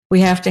We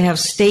have to have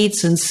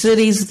states and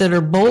cities that are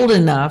bold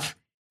enough,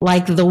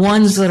 like the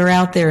ones that are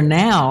out there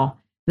now,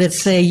 that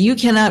say you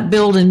cannot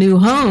build a new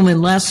home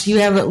unless you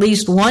have at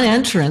least one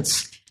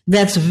entrance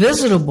that's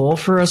visitable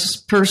for a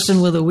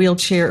person with a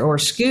wheelchair or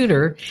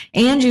scooter,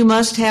 and you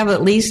must have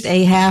at least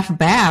a half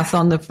bath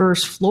on the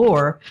first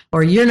floor,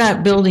 or you're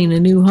not building a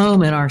new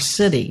home in our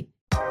city.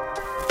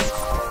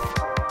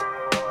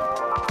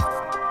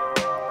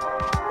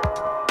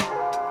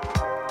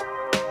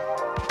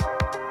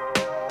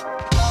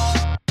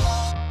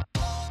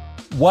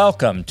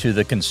 Welcome to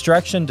the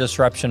Construction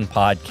Disruption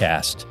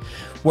Podcast,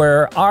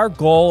 where our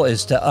goal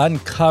is to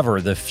uncover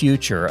the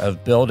future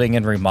of building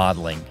and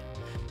remodeling.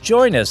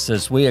 Join us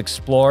as we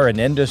explore an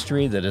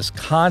industry that is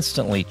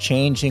constantly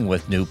changing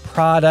with new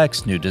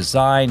products, new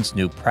designs,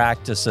 new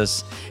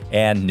practices,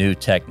 and new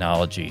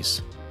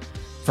technologies.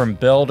 From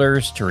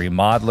builders to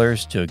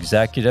remodelers to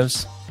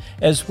executives,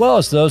 as well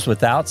as those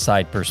with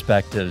outside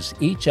perspectives,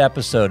 each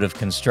episode of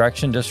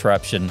Construction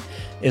Disruption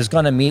is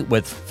going to meet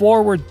with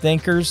forward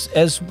thinkers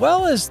as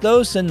well as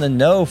those in the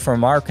know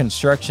from our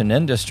construction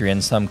industry in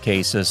some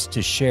cases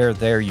to share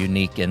their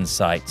unique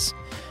insights.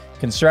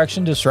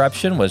 Construction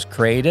Disruption was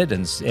created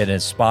and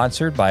is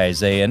sponsored by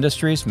Isaiah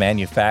Industries,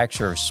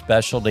 manufacturer of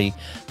specialty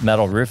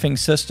metal roofing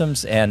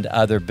systems and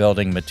other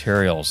building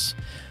materials.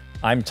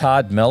 I'm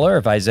Todd Miller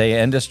of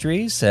Isaiah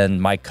Industries,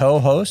 and my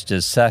co-host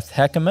is Seth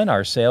Heckeman,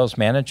 our sales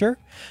manager.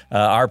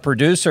 Our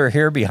producer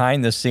here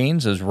behind the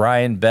scenes is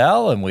Ryan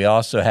Bell, and we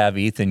also have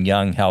Ethan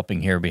Young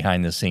helping here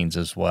behind the scenes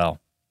as well.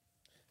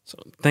 So,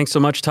 thanks so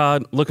much,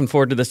 Todd. Looking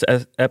forward to this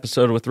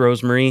episode with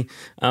Rosemarie.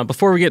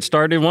 Before we get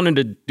started, wanted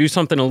to do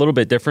something a little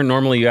bit different.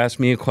 Normally, you ask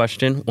me a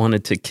question.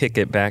 Wanted to kick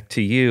it back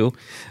to you.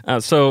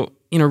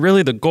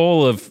 Really the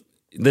goal of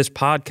this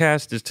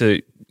podcast is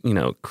to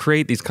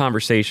create these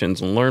conversations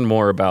and learn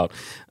more about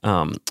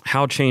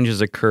how changes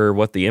occur,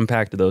 what the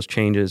impact of those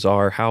changes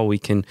are, how we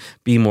can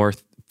be more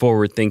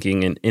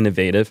forward-thinking and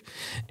innovative,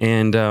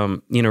 and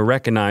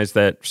recognize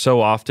that so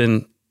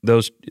often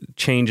those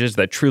changes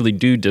that truly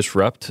do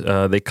disrupt,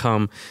 they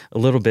come a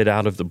little bit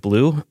out of the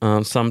blue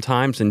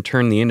sometimes and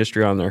turn the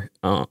industry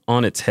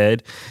on its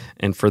head.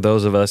 And for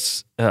those of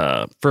us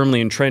firmly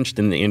entrenched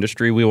in the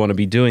industry, we want to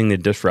be doing the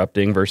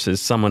disrupting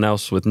versus someone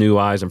else with new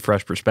eyes and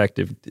fresh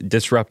perspective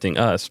disrupting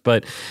us.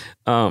 But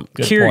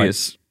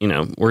curious,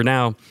 we're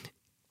now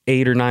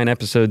 8 or 9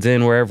 episodes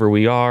in, wherever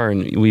we are,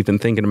 and we've been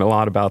thinking a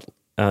lot about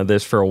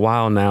this for a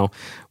while now.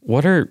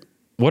 What are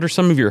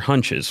some of your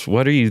hunches?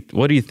 What do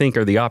you think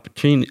are the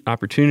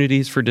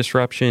opportunities for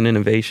disruption,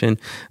 innovation?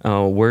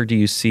 Where do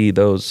you see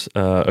those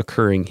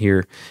occurring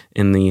here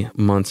in the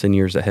months and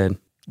years ahead?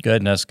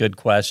 Goodness, good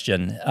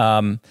question.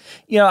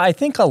 I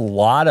think a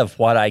lot of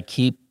what I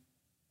keep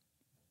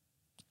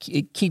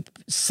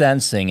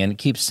sensing and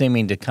keeps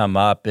seeming to come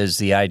up is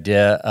the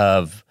idea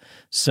of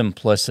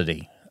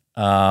simplicity.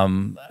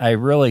 I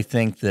really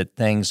think that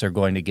things are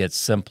going to get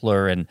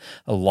simpler, and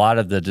a lot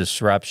of the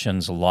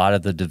disruptions, a lot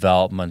of the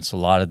developments, a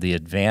lot of the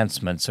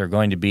advancements are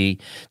going to be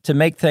to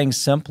make things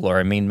simpler.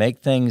 I mean, make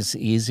things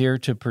easier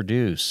to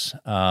produce,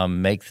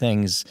 make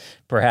things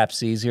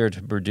perhaps easier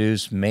to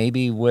produce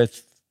maybe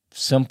with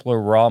simpler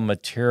raw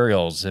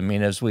materials. I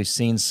mean, as we've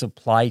seen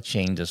supply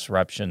chain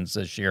disruptions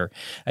this year,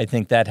 I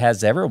think that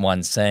has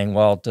everyone saying,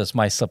 well, does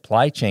my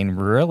supply chain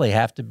really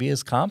have to be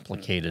as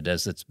complicated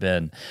as it's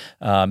been?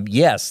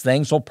 Yes,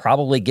 things will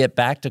probably get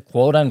back to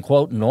quote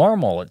unquote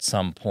normal at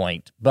some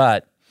point,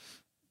 but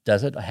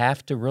does it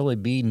have to really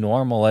be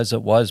normal as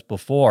it was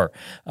before?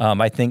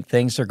 I think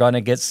things are going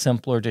to get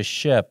simpler to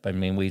ship. I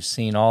mean, we've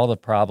seen all the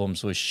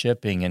problems with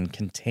shipping and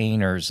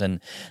containers, and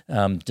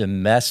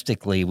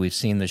domestically, we've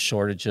seen the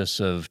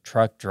shortages of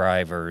truck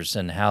drivers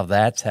and how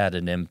that's had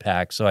an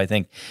impact. So I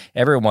think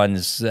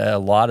a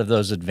lot of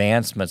those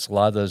advancements, a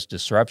lot of those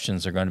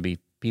disruptions are going to be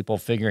people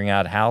figuring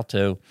out how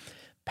to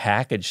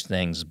package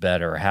things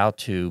better, how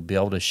to be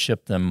able to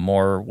ship them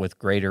more with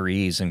greater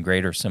ease and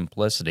greater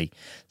simplicity.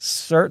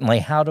 Certainly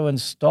how to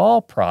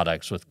install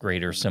products with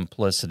greater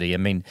simplicity. I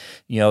mean,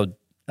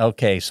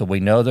 okay, so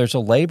we know there's a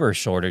labor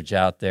shortage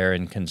out there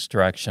in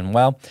construction.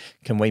 Well,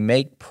 can we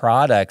make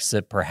products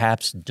that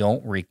perhaps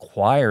don't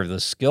require the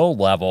skill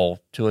level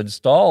to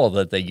install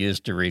that they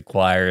used to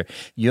require?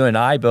 You and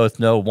I both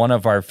know one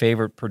of our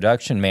favorite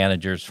production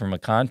managers from a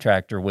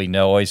contractor we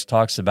know always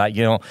talks about,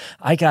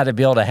 I got to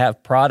be able to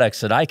have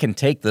products that I can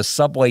take the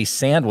Subway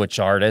sandwich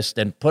artist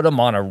and put him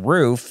on a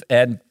roof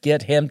and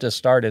get him to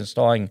start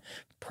installing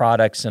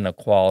products in a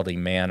quality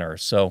manner.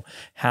 So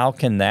how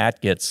can that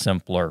get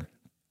simpler?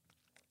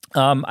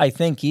 I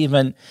think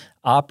even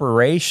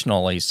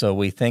operationally, so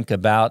we think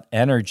about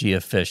energy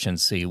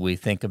efficiency, we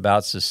think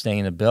about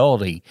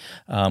sustainability,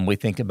 we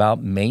think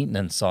about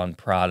maintenance on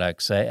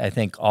products. I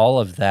think all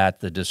of that,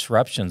 the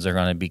disruptions are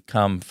going to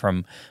become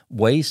from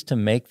ways to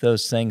make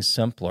those things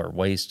simpler,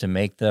 ways to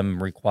make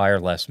them require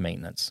less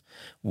maintenance,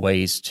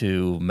 ways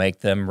to make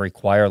them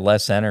require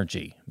less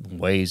energy,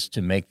 ways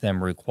to make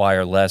them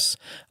require less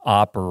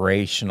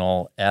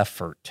operational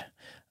effort.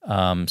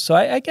 So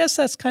I guess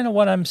that's kind of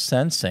what I'm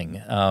sensing.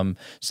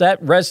 Does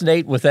that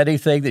resonate with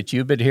anything that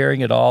you've been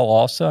hearing at all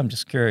also? I'm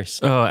just curious.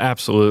 Oh,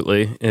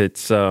 absolutely.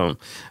 It's, I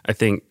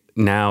think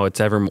now it's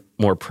ever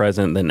more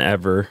present than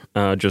ever,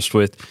 just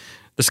with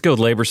the skilled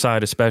labor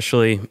side,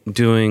 especially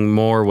doing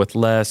more with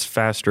less,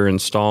 faster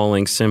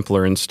installing,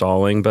 simpler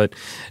installing. But,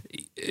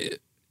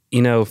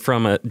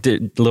 from a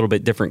little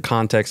bit different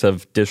context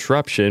of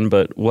disruption,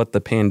 but what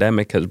the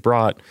pandemic has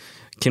brought,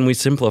 can we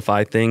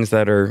simplify things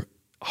that are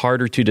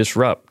harder to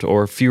disrupt,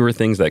 or fewer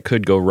things that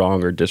could go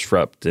wrong or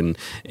disrupt in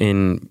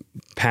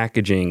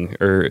packaging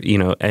or,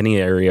 any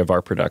area of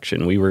our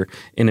production? We were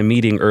in a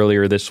meeting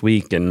earlier this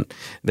week, and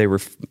there were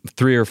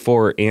 3 or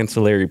 4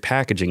 ancillary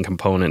packaging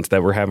components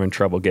that we're having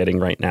trouble getting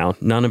right now.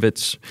 None of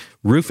it's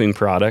roofing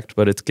product,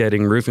 but it's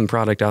getting roofing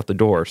product out the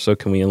door. So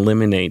can we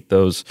eliminate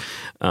those,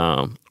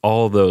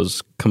 all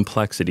those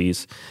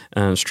complexities,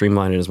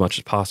 streamline it as much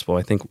as possible?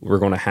 I think we're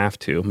going to have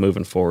to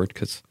moving forward,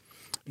 because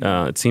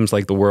it seems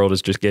like the world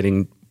is just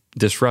getting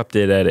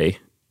disrupted at a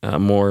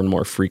more and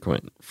more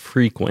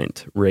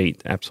frequent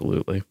rate.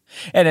 Absolutely.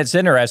 And it's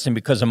interesting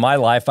because in my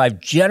life, I've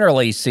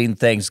generally seen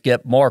things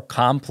get more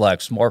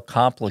complex, more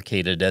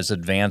complicated as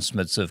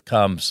advancements have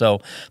come.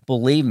 So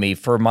believe me,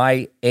 for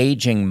my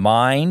aging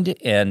mind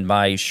and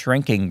my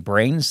shrinking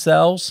brain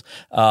cells,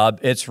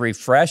 it's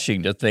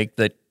refreshing to think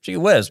that, gee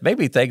whiz,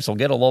 maybe things will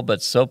get a little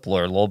bit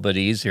simpler, a little bit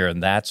easier,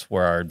 and that's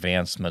where our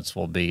advancements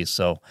will be.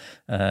 So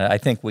I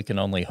think we can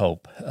only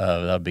hope.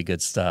 That'll be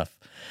good stuff.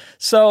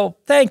 So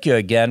thank you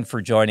again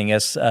for joining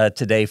us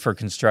today for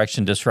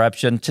Construction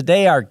Disruption.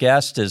 Today our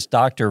guest is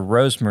Dr.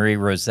 Rosemarie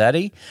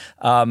Rossetti.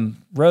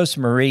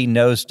 Rosemarie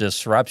knows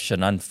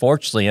disruption,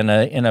 unfortunately,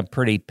 in a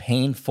pretty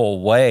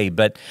painful way.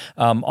 But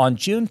on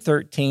June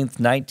 13th,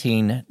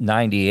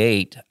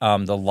 1998,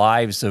 the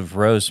lives of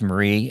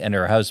Rosemarie and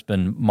her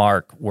husband,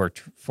 Mark, were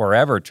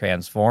forever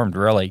transformed,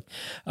 really.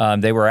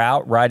 They were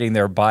out riding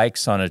their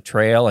bikes on a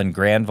trail in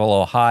Granville,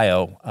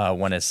 Ohio,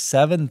 when a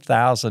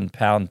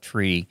 7,000-pound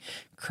tree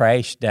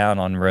crashed down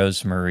on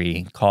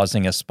Rosemarie,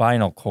 causing a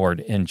spinal cord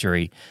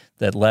injury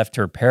that left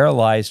her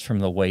paralyzed from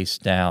the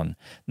waist down.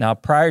 Now,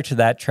 prior to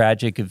that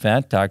tragic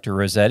event, Dr.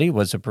 Rossetti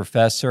was a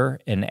professor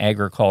in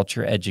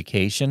agriculture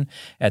education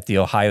at The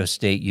Ohio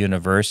State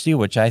University,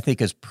 which I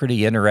think is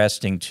pretty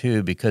interesting,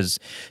 too, because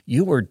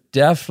you were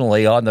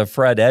definitely on the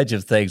front edge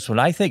of things. When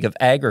I think of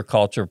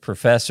agriculture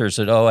professors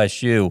at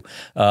OSU,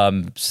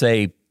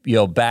 say,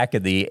 back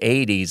in the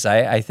 80s,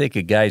 I think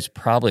of guys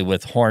probably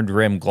with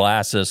horn-rimmed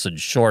glasses and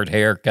short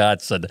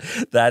haircuts and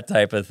that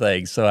type of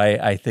thing. So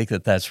I think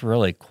that's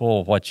really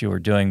cool what you were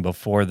doing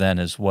before then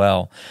as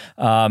well.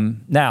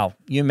 Now,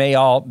 you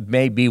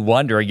may be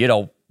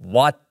wondering,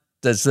 what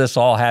does this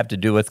all have to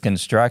do with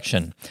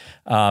construction?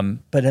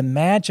 But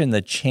imagine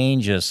the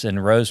changes in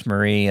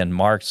Rosemarie and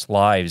Mark's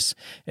lives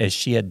as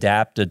she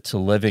adapted to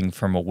living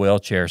from a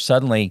wheelchair.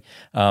 Suddenly,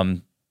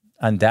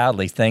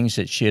 undoubtedly, things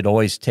that she had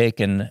always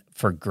taken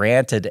for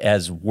granted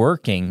as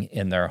working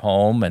in their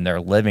home and their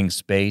living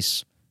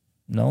space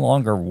no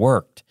longer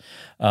worked.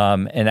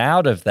 And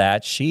out of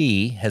that,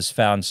 she has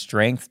found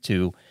strength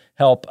to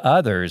help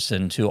others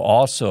and to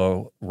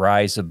also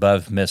rise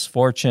above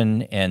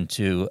misfortune and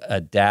to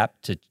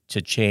adapt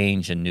to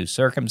change and new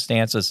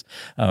circumstances.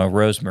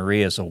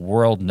 Rosemarie is a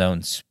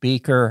world-known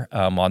speaker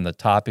on the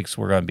topics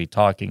we're going to be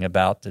talking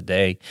about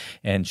today,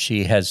 and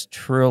she has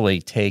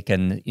truly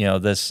taken,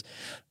 this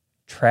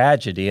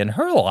tragedy in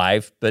her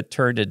life, but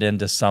turned it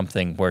into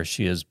something where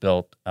she has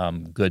built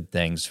good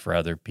things for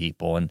other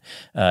people and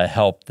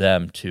helped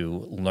them to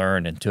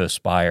learn and to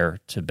aspire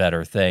to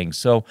better things.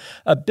 So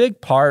a big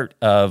part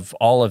of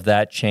all of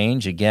that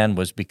change, again,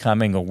 was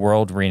becoming a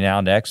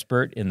world-renowned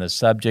expert in the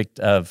subject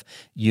of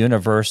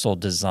universal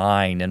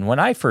design. And when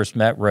I first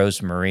met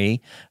Rosemarie,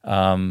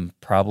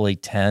 probably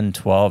 10,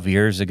 12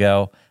 years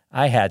ago,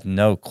 I had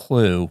no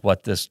clue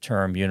what this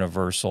term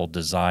universal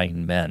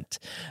design meant.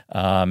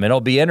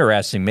 It'll be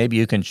interesting. Maybe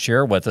you can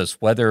share with us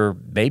whether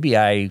maybe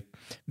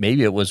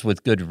it was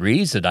with good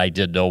reason I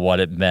didn't know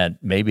what it meant.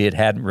 Maybe it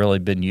hadn't really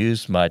been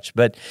used much.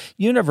 But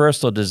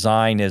universal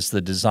design is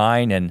the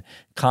design and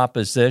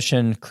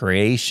composition,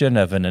 creation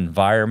of an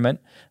environment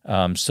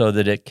so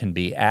that it can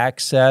be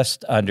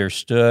accessed,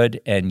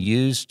 understood, and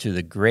used to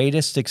the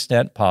greatest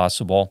extent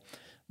possible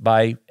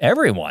by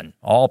everyone,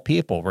 all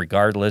people,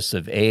 regardless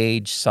of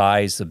age,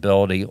 size,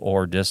 ability,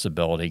 or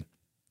disability.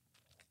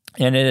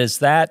 And it is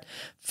that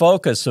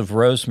focus of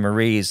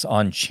Rosemarie's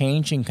on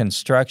changing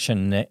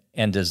construction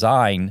and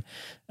design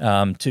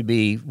to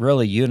be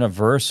really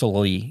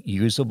universally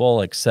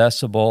usable,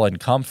 accessible, and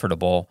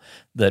comfortable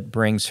that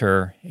brings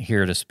her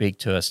here to speak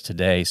to us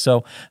today.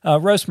 So,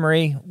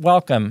 Rosemarie,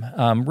 welcome.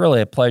 Really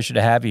a pleasure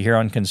to have you here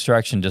on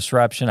Construction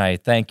Disruption. I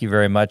thank you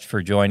very much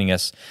for joining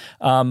us.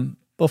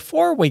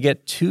 Before we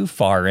get too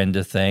far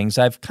into things,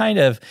 I've kind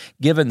of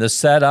given the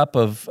setup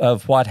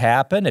of what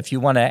happened. If you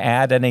want to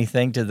add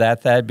anything to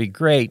that, that'd be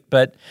great.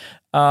 But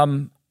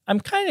I'm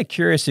kind of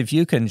curious if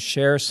you can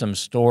share some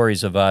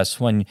stories of us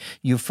when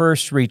you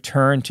first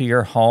returned to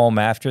your home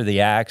after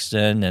the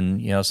accident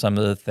and, some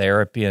of the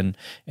therapy and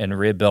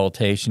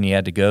rehabilitation you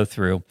had to go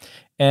through.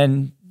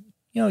 And,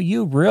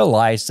 you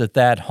realized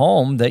that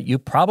home that you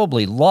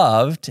probably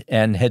loved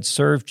and had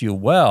served you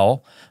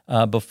well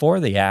before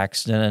the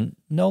accident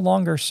no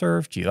longer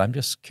served you. I'm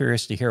just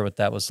curious to hear what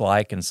that was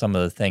like and some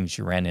of the things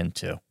you ran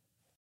into.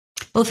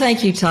 Well,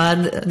 thank you,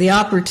 Todd. The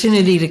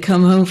opportunity to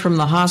come home from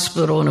the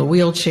hospital in a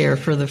wheelchair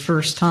for the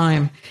first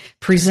time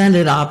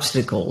presented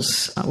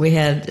obstacles. We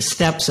had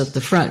steps at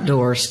the front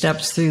door,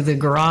 steps through the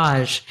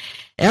garage.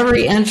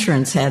 Every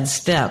entrance had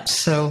steps.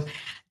 So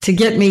to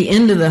get me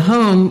into the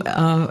home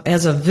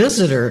as a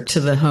visitor to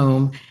the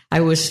home,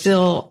 I was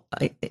still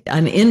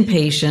an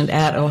inpatient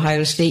at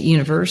Ohio State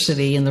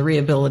University in the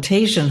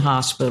rehabilitation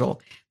hospital,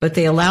 but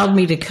they allowed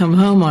me to come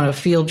home on a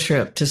field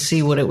trip to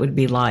see what it would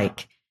be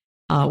like.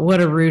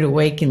 What a rude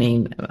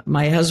awakening.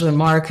 My husband,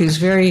 Mark, who's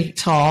very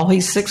tall,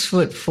 he's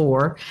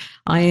 6'4".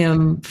 I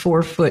am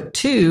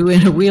 4'2"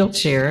 in a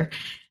wheelchair.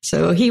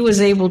 So he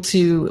was able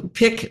to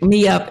pick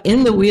me up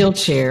in the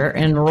wheelchair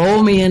and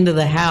roll me into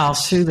the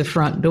house through the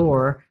front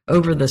door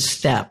over the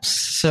steps.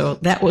 So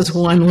that was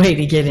one way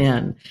to get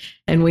in.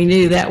 And we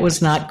knew that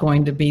was not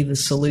going to be the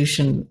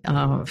solution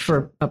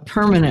for a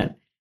permanent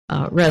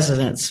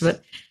residence.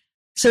 But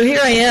so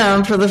here I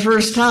am for the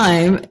first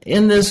time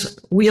in this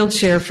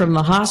wheelchair from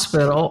the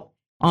hospital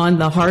on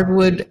the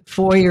hardwood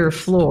foyer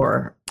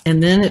floor,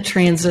 and then it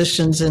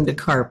transitions into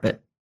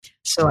carpet.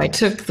 So I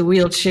took the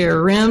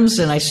wheelchair rims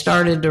and I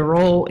started to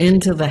roll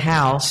into the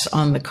house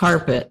on the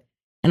carpet,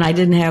 and I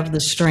didn't have the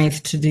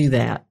strength to do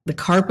that. The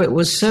carpet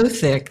was so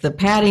thick, the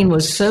padding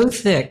was so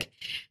thick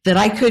that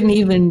I couldn't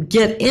even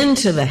get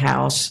into the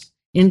house,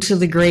 into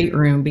the great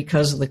room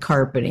because of the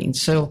carpeting.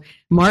 So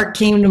Mark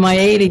came to my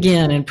aid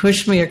again and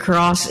pushed me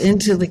across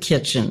into the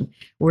kitchen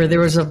where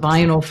there was a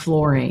vinyl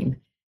flooring.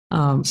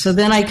 So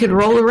then I could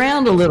roll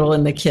around a little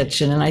in the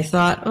kitchen, and I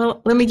thought,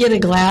 well, let me get a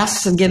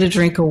glass and get a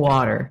drink of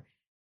water.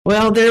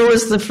 Well, there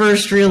was the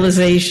first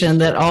realization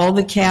that all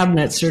the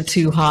cabinets are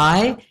too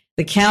high,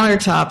 the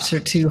countertops are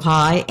too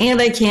high,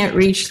 and I can't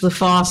reach the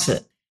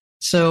faucet.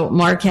 So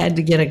Mark had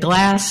to get a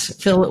glass,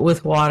 fill it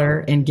with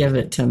water, and give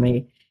it to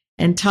me.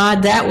 And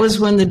Todd, that was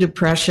when the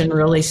depression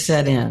really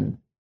set in.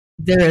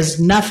 There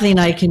is nothing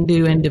I can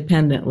do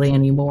independently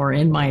anymore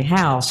in my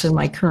house in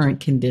my current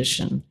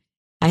condition.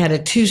 I had a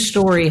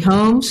 2-story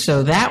home,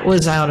 so that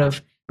was out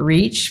of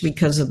reach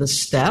because of the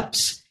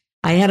steps.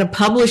 I had a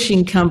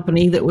publishing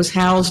company that was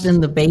housed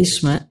in the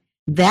basement.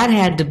 That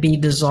had to be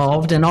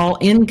dissolved, and all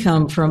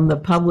income from the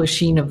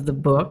publishing of the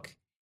book.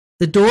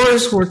 The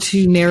doors were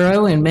too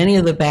narrow in many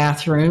of the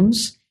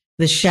bathrooms.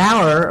 The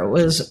shower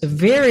was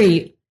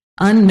very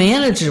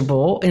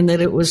unmanageable in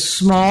that it was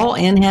small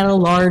and had a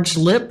large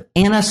lip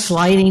and a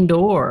sliding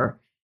door.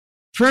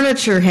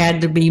 Furniture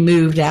had to be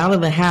moved out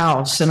of the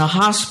house and a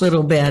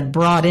hospital bed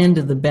brought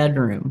into the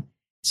bedroom.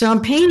 So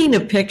I'm painting a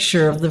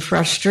picture of the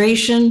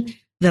frustration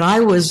that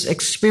I was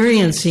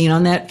experiencing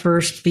on that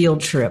first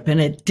field trip, and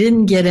it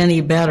didn't get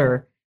any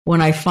better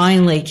when I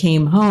finally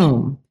came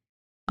home.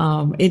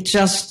 It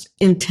just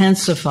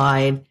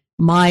intensified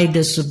my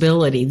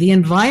disability. The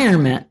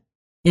environment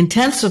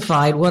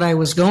intensified what I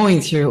was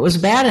going through. It was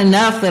bad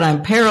enough that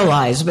I'm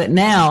paralyzed, but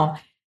now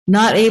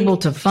not able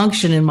to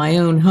function in my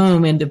own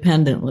home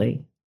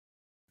independently.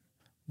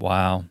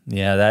 Wow.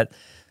 Yeah,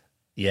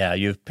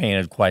 you've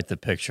painted quite the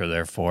picture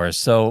there for us.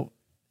 So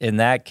in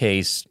that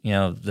case,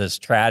 this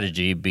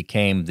tragedy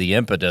became the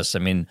impetus. I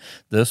mean,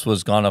 this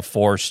was going to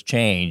force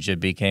change. It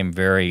became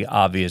very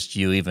obvious to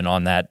you, even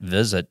on that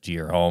visit to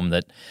your home,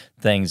 that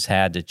things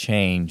had to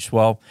change.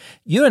 Well,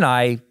 you and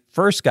I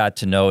first got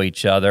to know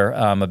each other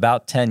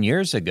about 10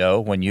 years ago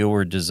when you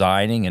were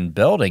designing and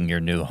building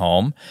your new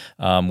home,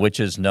 which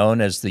is known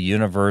as the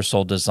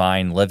Universal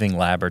Design Living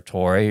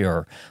Laboratory,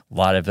 or a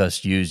lot of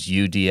us use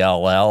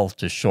UDLL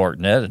to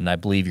shorten it, and I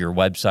believe your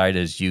website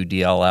is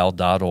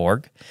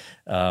udll.org.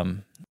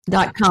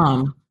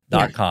 .com.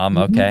 .com,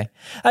 okay.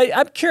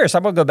 I'm curious.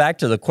 I'm going to go back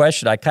to the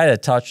question I kind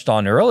of touched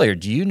on earlier.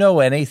 Do you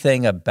know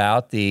anything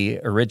about the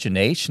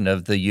origination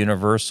of the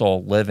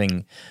universal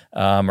living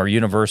or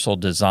universal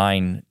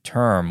design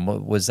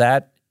term? Was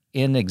that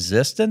in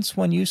existence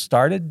when you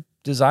started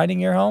designing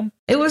your home?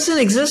 It was in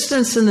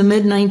existence in the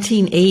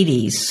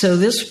mid-1980s. So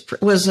this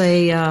was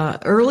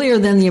earlier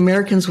than the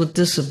Americans with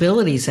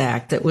Disabilities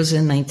Act that was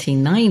in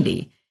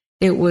 1990.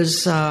 It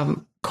was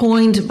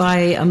coined by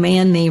a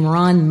man named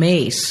Ron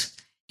Mace.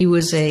 He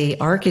was an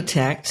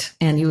architect,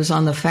 and he was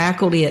on the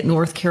faculty at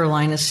North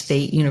Carolina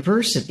State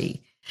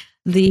University.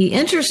 The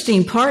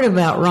interesting part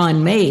about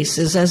Ron Mace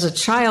is as a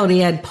child, he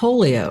had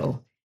polio,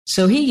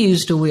 so he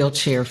used a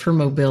wheelchair for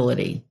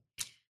mobility.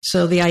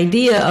 So the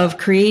idea of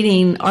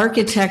creating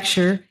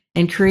architecture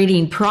and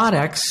creating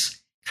products,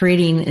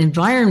 creating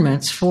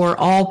environments for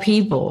all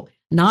people,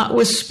 not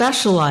with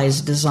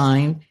specialized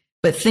design,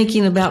 but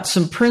thinking about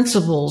some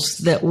principles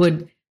that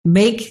would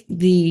make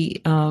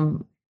the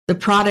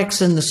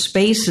products and the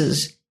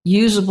spaces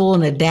usable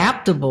and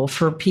adaptable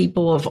for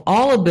people of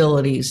all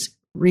abilities,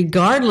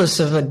 regardless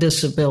of a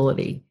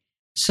disability.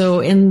 So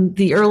in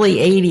the early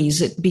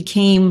 80s, it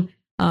became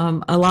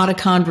a lot of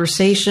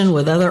conversation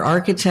with other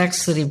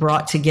architects that he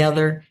brought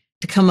together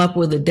to come up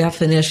with a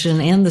definition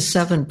and the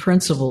 7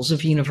 principles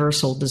of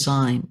universal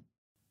design.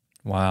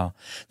 Wow.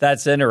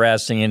 That's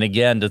interesting. And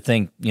again, to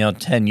think,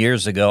 10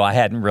 years ago, I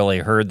hadn't really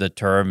heard the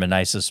term, and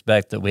I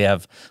suspect that we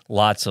have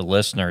lots of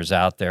listeners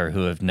out there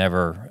who have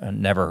never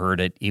heard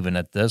it, even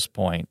at this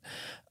point.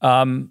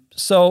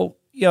 So,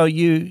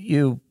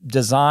 you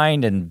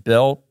designed and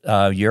built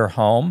your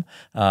home.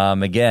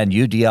 Again,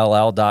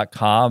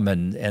 udll.com,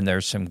 and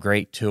there's some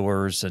great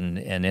tours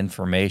and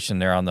information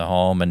there on the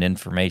home and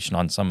information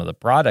on some of the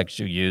products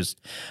you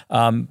used.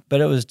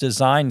 But it was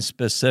designed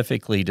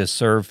specifically to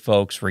serve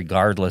folks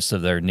regardless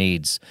of their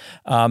needs.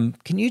 Can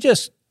you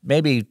just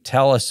maybe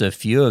tell us a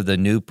few of the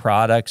new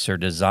products or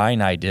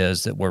design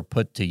ideas that were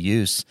put to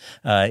use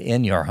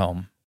in your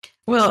home?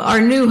 Well, our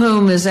new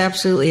home is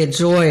absolutely a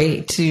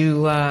joy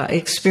to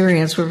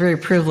experience. We're very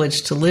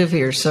privileged to live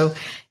here. So,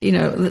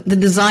 the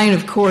design,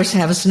 of course,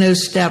 has no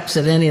steps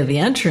at any of the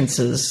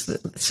entrances.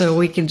 So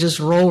we can just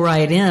roll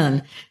right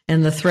in,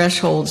 and the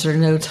thresholds are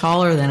no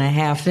taller than a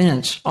 ½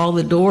 inch. All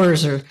the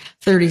doors are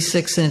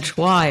 36-inch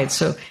wide.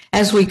 So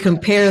as we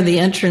compare the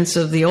entrance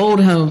of the old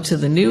home to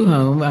the new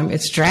home,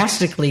 it's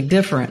drastically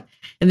different.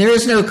 And there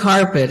is no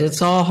carpet.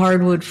 It's all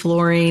hardwood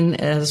flooring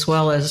as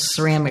well as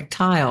ceramic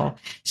tile.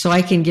 So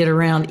I can get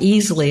around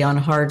easily on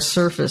hard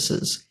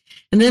surfaces.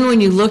 And then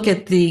when you look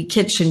at the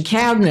kitchen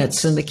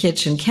cabinets and the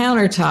kitchen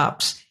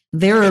countertops,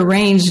 they're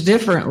arranged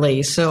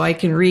differently. So I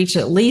can reach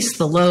at least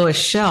the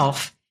lowest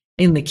shelf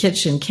in the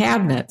kitchen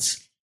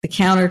cabinets. The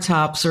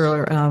countertops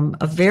are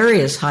of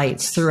various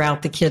heights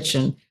throughout the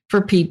kitchen for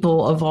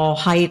people of all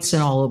heights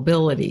and all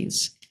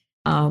abilities.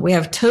 We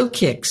have toe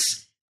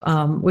kicks,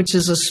 which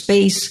is a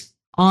space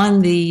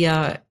on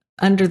the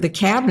under the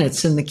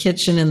cabinets in the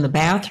kitchen and the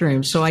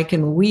bathroom, so I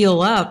can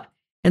wheel up,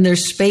 and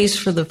there's space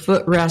for the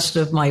footrest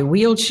of my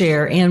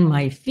wheelchair and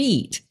my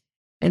feet.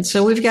 And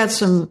so we've got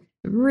some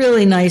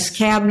really nice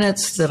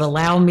cabinets that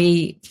allow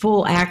me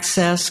full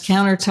access,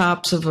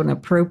 countertops of an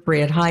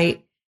appropriate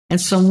height, and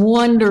some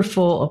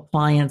wonderful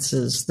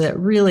appliances that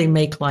really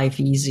make life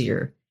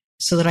easier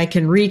so that I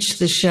can reach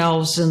the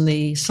shelves in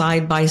the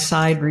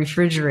side-by-side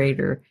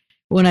refrigerator.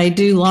 When I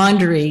do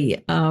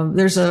laundry,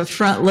 there's a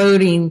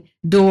front-loading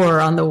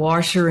door on the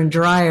washer and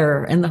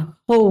dryer, and the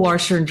whole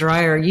washer and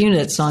dryer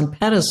unit's on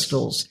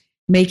pedestals,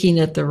 making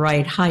it the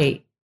right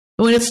height.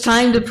 When it's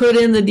time to put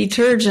in the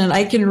detergent,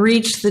 I can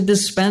reach the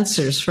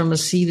dispensers from a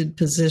seated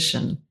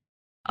position.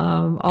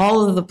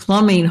 All of the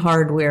plumbing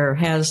hardware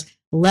has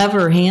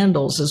lever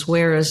handles as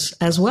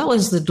well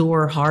as the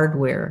door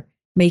hardware,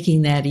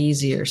 making that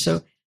easier.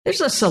 So there's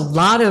just a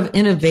lot of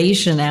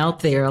innovation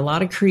out there, a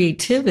lot of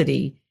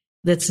creativity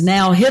that's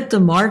now hit the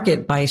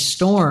market by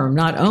storm,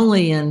 not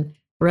only in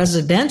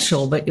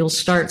residential, but you'll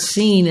start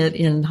seeing it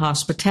in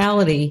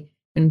hospitality,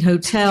 in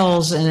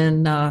hotels,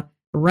 and in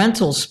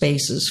rental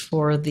spaces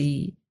for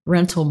the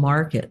rental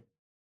market.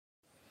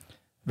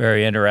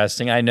 Very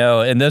interesting. I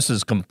know, and this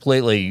is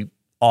completely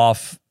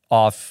off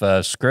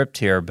script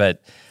here,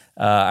 but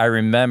I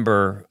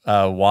remember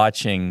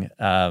watching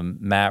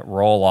Matt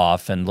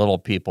Roloff in Little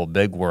People,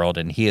 Big World,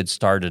 and he had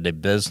started a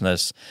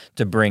business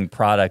to bring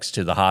products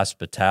to the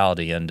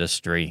hospitality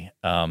industry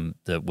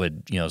that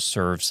would,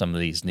 serve some of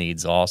these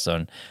needs also.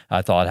 And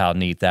I thought how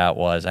neat that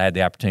was. I had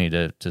the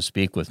opportunity to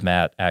speak with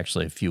Matt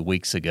actually a few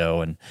weeks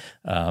ago, and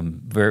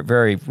very,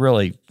 very,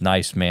 really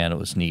nice man. It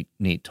was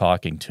neat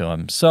talking to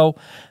him. So,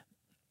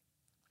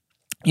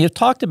 you've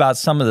talked about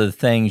some of the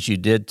things you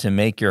did to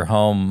make your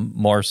home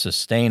more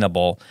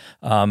sustainable,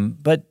 more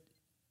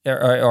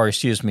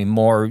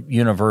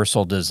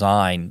universal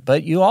design.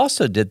 But you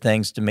also did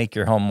things to make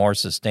your home more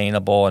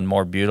sustainable and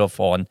more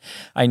beautiful. And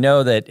I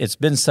know that it's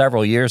been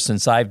several years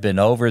since I've been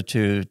over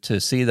to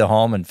see the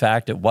home. In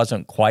fact, it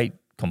wasn't quite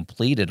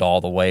completed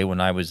all the way when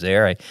I was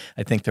there. I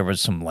think there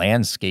was some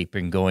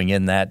landscaping going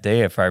in that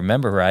day, if I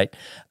remember right.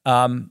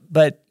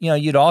 But,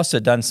 you'd also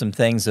done some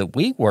things that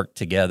we worked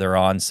together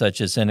on,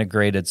 such as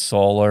integrated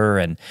solar,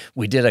 and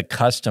we did a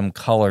custom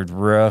colored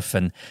roof,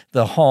 and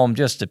the home,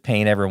 just to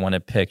paint everyone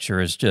a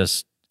picture, is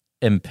just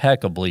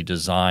impeccably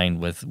designed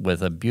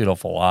with a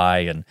beautiful eye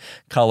and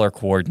color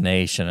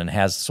coordination, and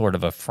has sort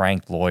of a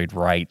Frank Lloyd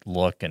Wright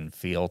look and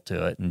feel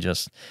to it, and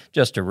just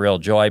a real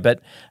joy.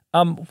 But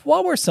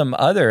what were some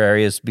other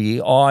areas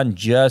beyond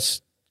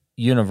just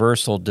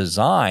universal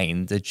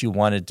design that you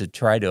wanted to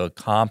try to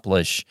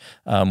accomplish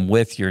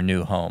with your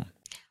new home?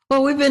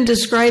 Well, we've been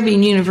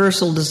describing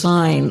universal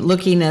design,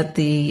 looking at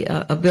the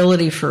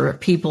ability for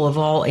people of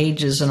all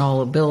ages and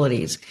all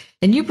abilities.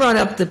 And you brought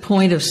up the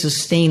point of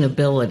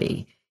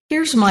sustainability.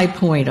 Here's my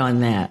point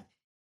on that.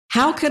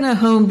 How can a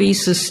home be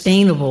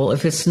sustainable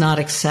if it's not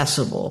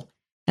accessible?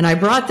 And I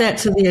brought that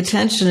to the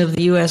attention of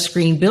the U.S.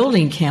 Green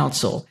Building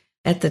Council.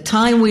 At the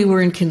time we were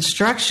in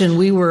construction,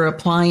 we were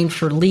applying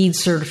for LEED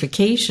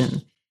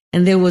certification,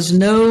 and there was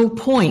no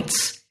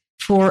points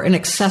for an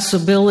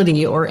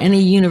accessibility or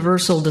any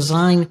universal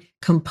design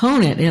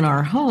component in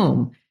our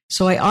home.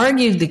 So I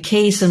argued the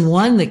case and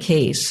won the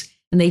case,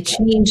 and they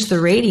changed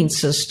the rating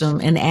system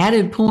and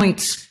added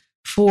points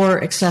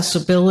for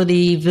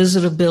accessibility,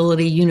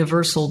 visitability,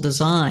 universal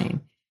design.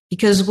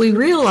 Because we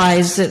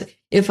realized that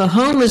if a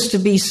home is to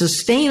be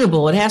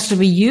sustainable, it has to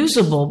be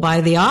usable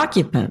by the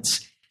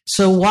occupants.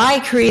 So why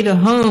create a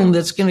home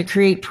that's going to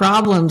create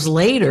problems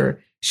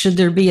later should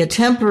there be a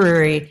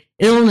temporary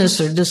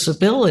illness or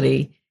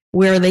disability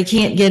where they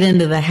can't get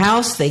into the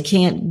house, they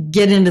can't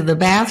get into the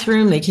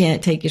bathroom, they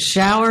can't take a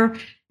shower,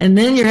 and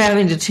then you're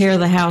having to tear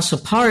the house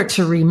apart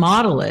to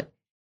remodel it.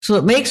 So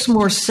it makes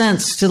more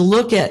sense to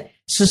look at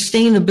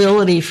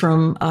sustainability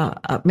from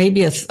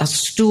maybe a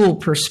stool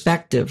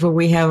perspective, where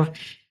we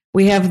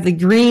have the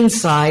green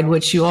side,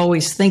 which you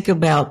always think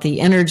about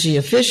the energy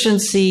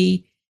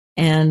efficiency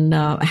and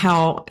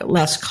how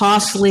less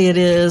costly it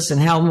is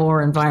and how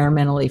more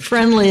environmentally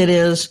friendly it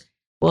is.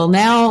 Well,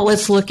 now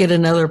let's look at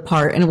another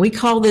part, and we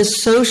call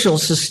this social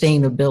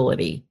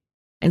sustainability.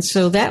 And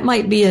so that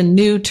might be a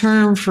new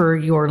term for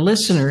your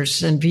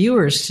listeners and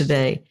viewers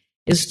today,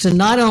 is to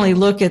not only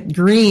look at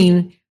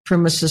green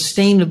from a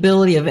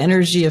sustainability of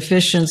energy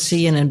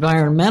efficiency and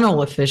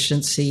environmental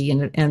efficiency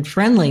and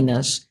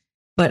friendliness,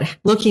 but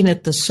looking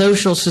at the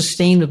social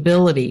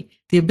sustainability,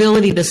 the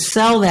ability to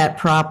sell that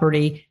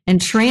property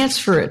and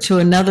transfer it to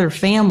another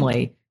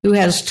family who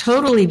has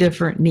totally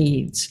different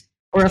needs,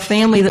 or a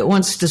family that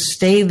wants to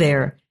stay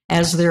there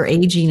as they're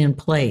aging in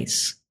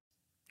place.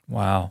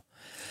 Wow.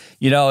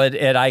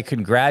 And I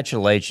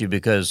congratulate you,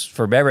 because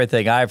from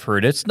everything I've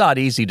heard, it's not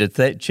easy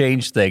to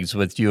change things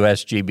with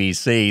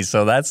USGBC.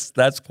 So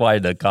that's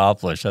quite an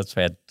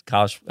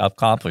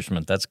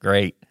accomplishment. That's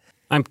great.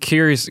 I'm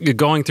curious,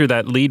 going through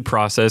that LEED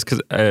process,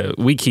 because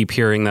we keep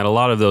hearing that a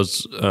lot of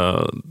those,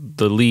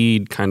 the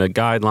LEED kind of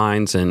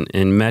guidelines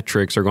and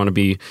metrics are going to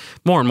be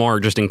more and more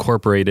just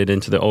incorporated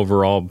into the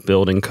overall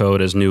building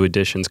code as new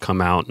additions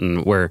come out,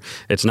 and where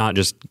it's not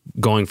just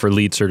going for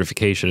LEED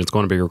certification, it's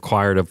going to be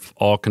required of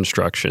all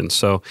construction.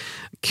 So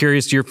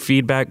curious your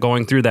feedback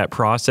going through that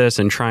process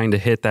and trying to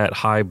hit that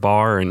high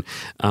bar, and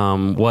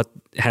what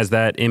has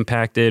that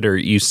impacted, or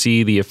you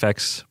see the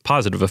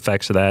positive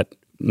effects of that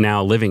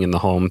now living in the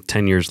home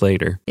 10 years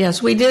later?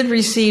 Yes, we did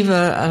receive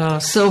a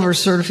silver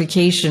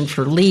certification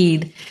for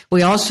LEED.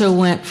 We also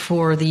went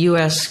for the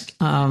U.S.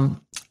 In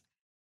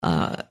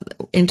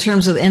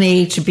terms of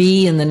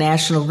NAHB and the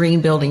National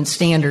Green Building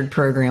Standard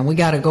Program. We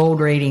got a gold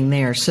rating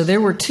there. So there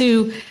were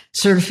 2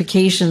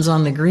 certifications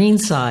on the green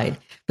side.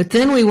 But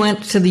then we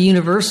went to the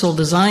Universal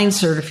Design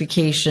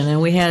Certification,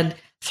 and we had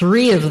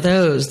 3 of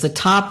those, the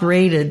top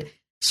rated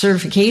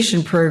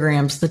certification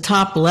programs, the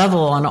top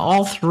level on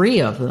all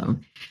 3 of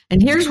them.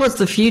 And here's what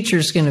the future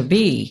is going to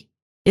be.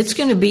 It's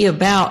going to be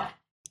about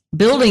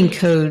building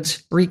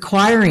codes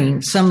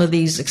requiring some of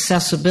these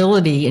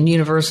accessibility and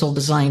universal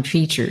design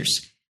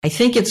features. I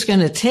think it's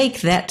going to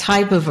take that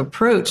type of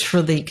approach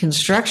for the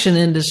construction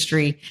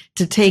industry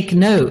to take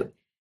note.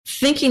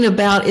 Thinking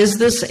about, is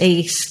this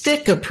a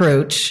stick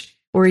approach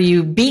where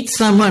you beat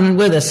someone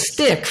with a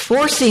stick,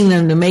 forcing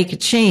them to make a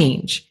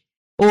change?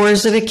 Or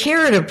is it a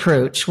carrot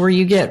approach where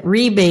you get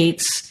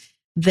rebates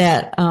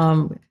that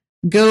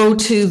go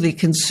to the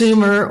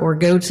consumer or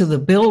go to the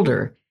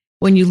builder?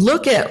 When you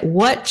look at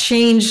what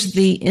changed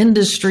the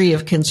industry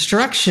of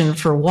construction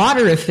for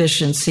water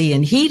efficiency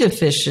and heat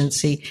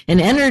efficiency and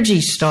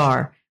Energy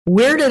Star,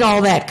 where did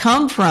all that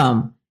come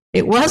from?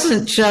 It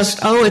wasn't just,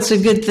 it's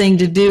a good thing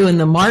to do and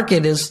the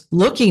market is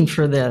looking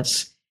for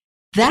this.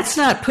 That's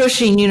not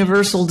pushing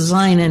universal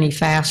design any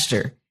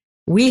faster.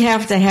 We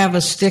have to have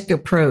a stick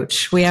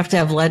approach. We have to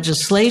have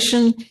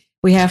legislation.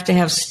 We have to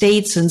have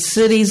states and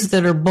cities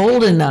that are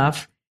bold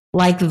enough,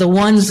 like the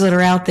ones that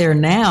are out there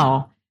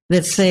now,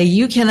 that say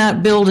you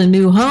cannot build a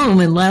new home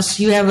unless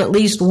you have at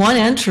least one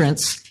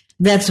entrance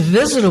that's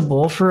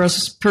visitable for a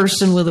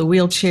person with a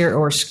wheelchair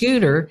or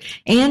scooter,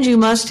 and you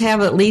must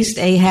have at least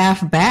a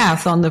half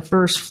bath on the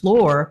first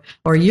floor,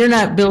 or you're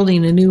not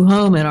building a new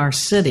home in our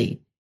city.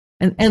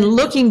 And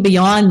looking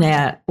beyond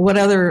that, what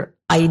other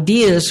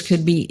ideas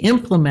could be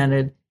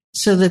implemented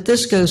so that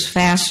this goes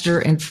faster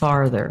and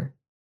farther?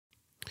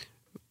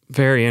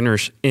 Very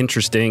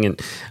interesting.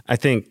 And I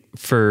think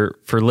for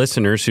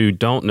listeners who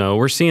don't know,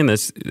 we're seeing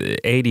this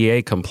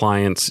ADA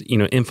compliance,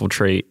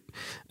 infiltrate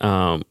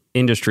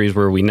industries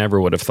where we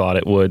never would have thought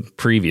it would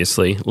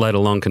previously, let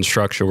alone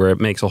construction, where it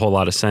makes a whole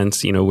lot of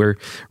sense.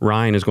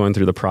 Ryan is going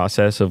through the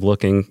process of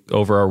looking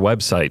over our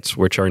websites,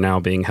 which are now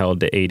being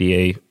held to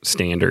ADA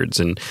standards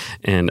and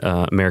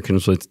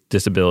Americans with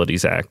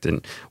Disabilities Act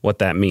and what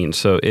that means.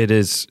 So it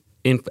is,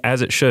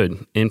 as it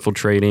should,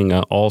 infiltrating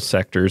all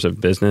sectors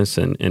of business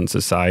and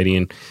society,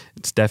 and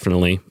it's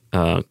definitely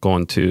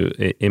going to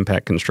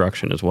impact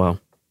construction as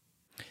well.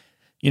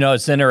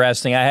 It's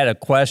interesting. I had a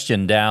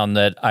question down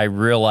that I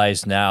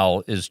realize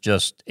now is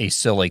just a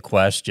silly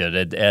question,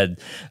 and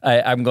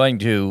I'm going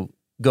to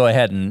go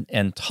ahead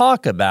and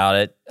talk about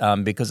it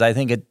because I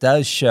think it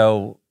does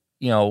show,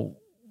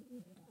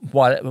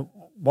 what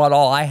what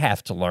all I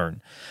have to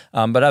learn.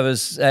 But I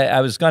was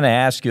going to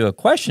ask you a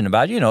question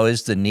about,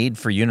 is the need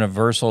for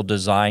universal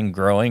design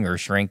growing or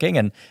shrinking?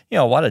 And,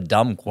 what a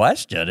dumb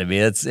question. I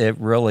mean, it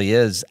really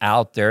is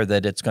out there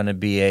that it's going to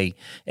be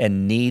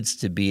and needs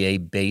to be a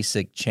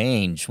basic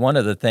change. One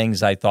of the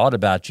things I thought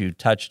about you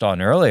touched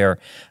on earlier,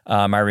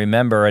 I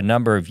remember a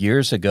number of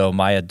years ago,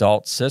 my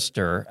adult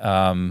sister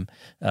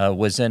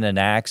was in an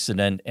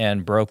accident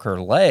and broke her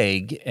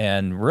leg,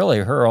 and really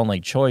her only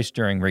choice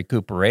during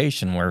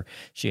recuperation, where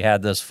she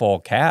had this full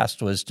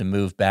cast, was to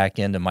move back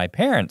into my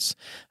parents'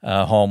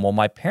 home. Well,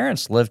 my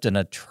parents lived in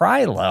a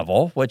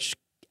tri-level, which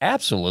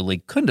absolutely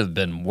couldn't have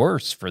been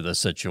worse for the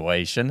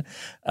situation,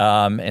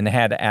 and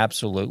had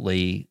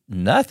absolutely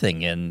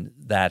nothing in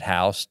that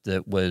house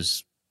that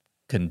was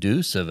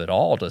conducive at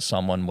all to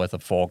someone with a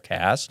full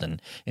cast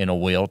and in a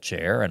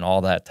wheelchair and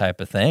all that type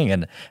of thing.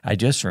 And I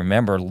just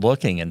remember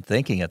looking and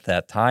thinking at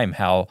that time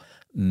how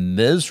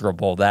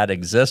miserable that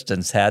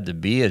existence had to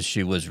be as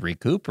she was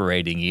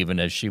recuperating, even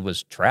as she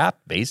was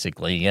trapped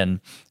basically in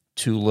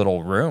 2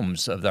 little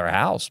rooms of their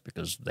house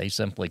because they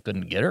simply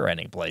couldn't get her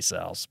anyplace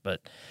else.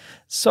 But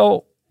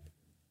so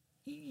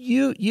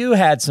you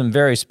had some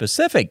very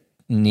specific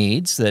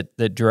needs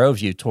that drove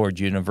you toward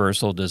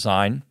universal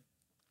design.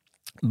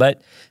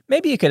 But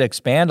maybe you could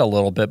expand a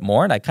little bit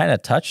more, and I kind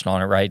of touched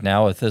on it right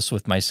now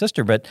with my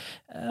sister, but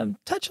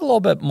touch a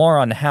little bit more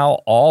on how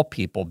all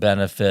people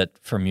benefit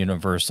from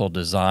universal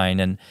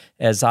design. And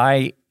as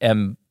I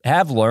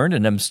have learned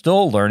and am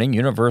still learning,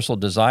 universal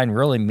design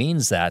really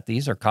means that.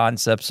 These are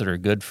concepts that are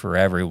good for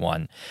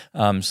everyone.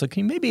 So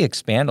can you maybe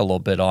expand a little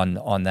bit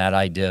on that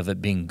idea of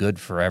it being good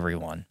for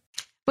everyone?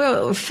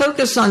 Well,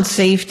 focus on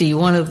safety,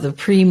 one of the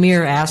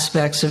premier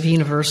aspects of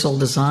universal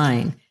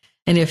design.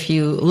 And if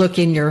you look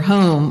in your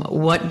home,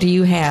 what do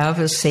you have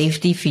as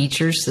safety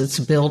features that's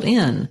built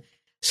in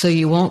so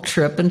you won't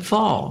trip and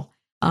fall?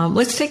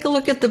 Let's take a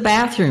look at the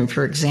bathroom,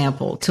 for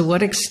example. To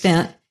what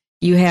extent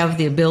you have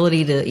the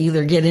ability to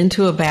either get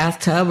into a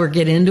bathtub or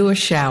get into a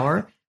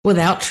shower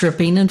without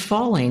tripping and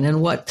falling?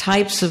 And what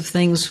types of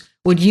things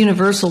would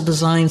universal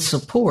design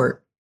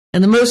support?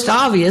 And the most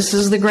obvious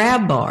is the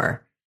grab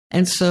bar.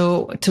 And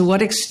so to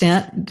what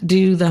extent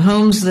do the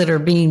homes that are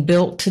being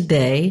built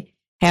today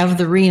have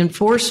the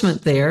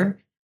reinforcement there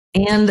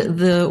and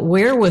the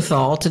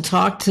wherewithal to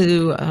talk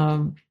to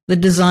the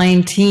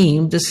design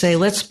team to say,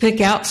 let's pick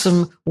out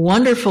some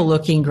wonderful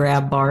looking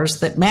grab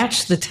bars that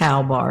match the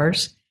towel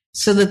bars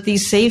so that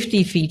these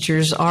safety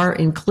features are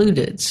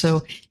included.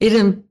 So it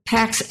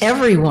impacts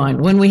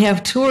everyone. When we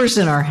have tours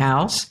in our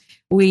house,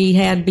 we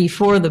had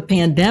before the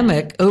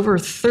pandemic, over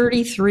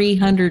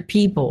 3,300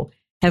 people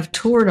have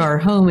toured our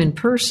home in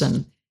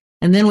person.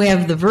 And then we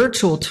have the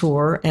virtual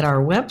tour at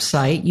our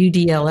website,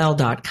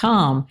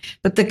 udll.com.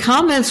 But the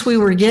comments we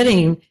were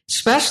getting,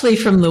 especially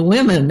from the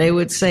women, they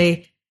would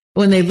say,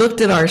 when they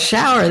looked at our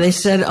shower, they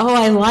said, oh,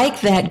 I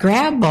like that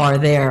grab bar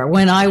there.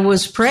 When I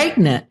was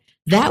pregnant,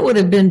 that would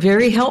have been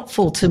very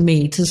helpful to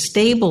me to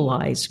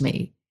stabilize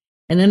me.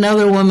 And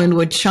another woman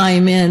would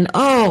chime in,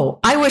 oh,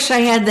 I wish I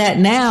had that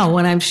now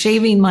when I'm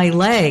shaving my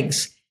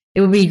legs.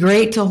 It would be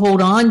great to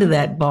hold on to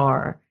that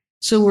bar.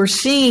 So we're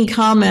seeing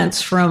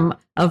comments from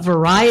a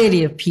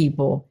variety of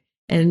people,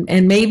 and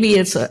maybe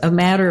it's a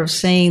matter of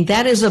saying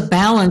that is a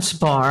balance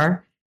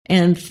bar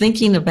and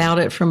thinking about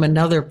it from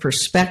another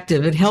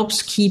perspective. It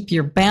helps keep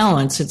your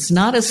balance. It's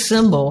not a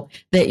symbol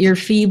that you're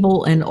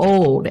feeble and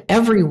old.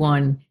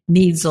 Everyone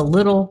needs a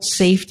little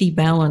safety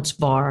balance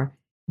bar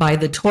by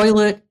the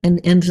toilet and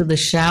into the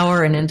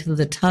shower and into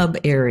the tub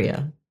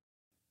area.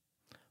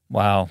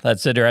 Wow,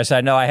 that's interesting.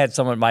 I know I had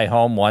someone in my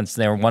home once,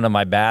 and they were in one of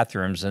my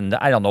bathrooms, and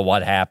I don't know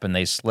what happened.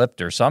 They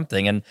slipped or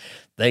something, and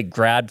they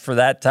grabbed for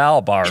that towel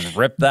bar and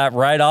ripped that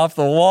right off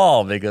the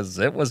wall because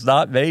it was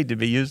not made to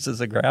be used as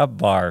a grab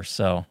bar.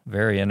 So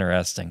very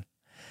interesting.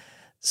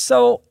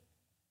 So,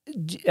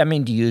 I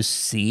mean, do you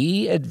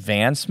see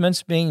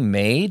advancements being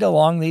made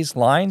along these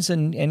lines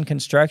in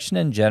construction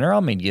in general?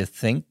 I mean, do you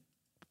think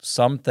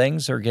some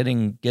things are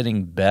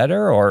getting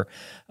better, or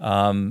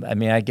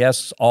I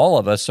guess all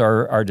of us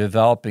are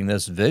developing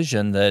this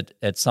vision that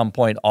at some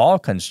point all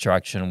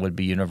construction would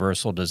be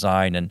universal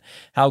design. And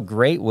how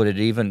great would it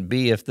even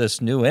be if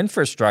this new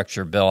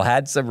infrastructure bill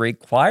had some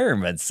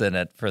requirements in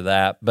it for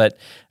that? But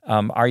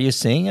are you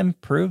seeing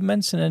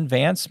improvements and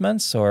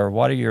advancements, or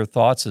what are your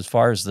thoughts as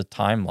far as the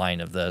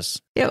timeline of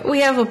this? Yeah,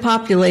 we have a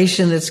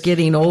population that's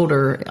getting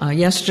older.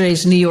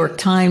 Yesterday's New York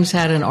Times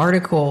had an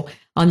article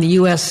on the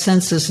U.S.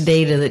 Census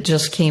data that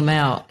just came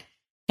out.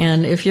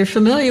 And if you're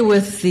familiar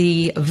with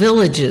the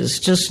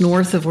villages just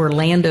north of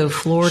Orlando,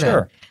 Florida,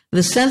 sure.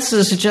 The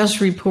census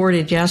just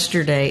reported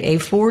yesterday a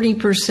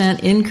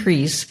 40%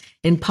 increase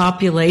in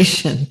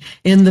population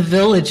in the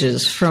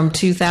villages from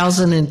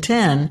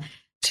 2010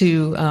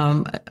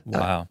 to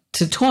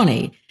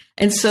 20.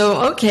 And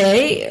so,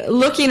 okay,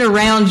 looking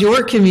around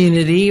your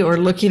community or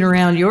looking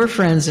around your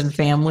friends and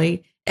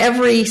family,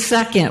 every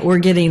second we're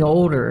getting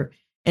older.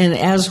 And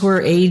as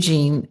we're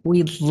aging,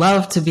 we'd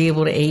love to be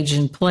able to age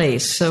in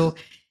place. So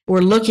we're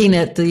looking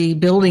at the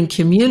building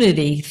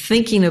community,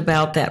 thinking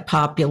about that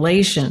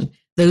population.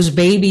 those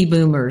baby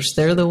boomers.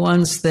 They're the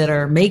ones that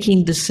are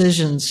making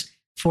decisions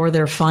for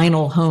their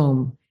final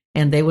home,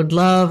 and they would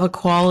love a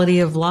quality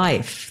of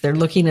life. They're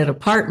looking at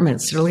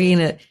apartments. They're looking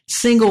at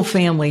single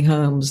family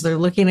homes. They're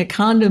looking at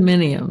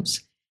condominiums.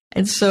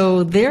 And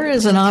so there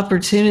is an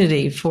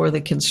opportunity for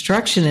the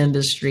construction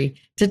industry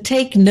to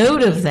take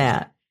note of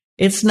that.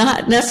 It's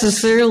not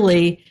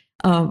necessarily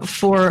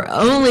for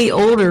only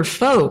older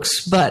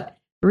folks, but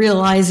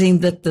realizing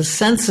that the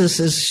census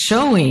is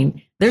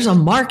showing there's a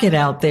market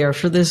out there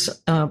for this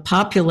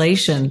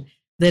population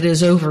that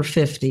is over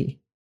 50.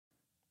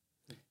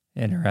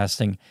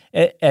 Interesting.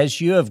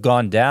 As you have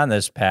gone down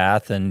this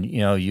path and,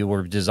 you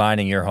were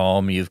designing your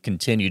home, you've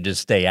continued to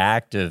stay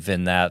active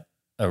in that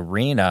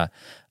arena.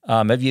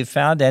 Have you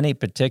found any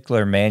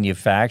particular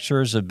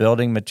manufacturers of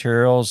building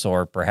materials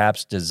or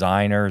perhaps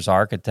designers,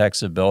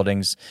 architects of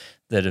buildings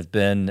that have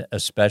been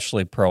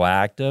especially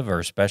proactive or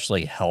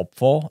especially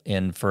helpful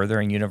in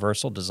furthering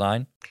universal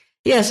design?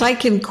 Yes, I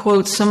can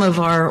quote some of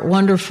our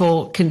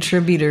wonderful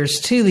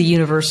contributors to the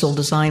Universal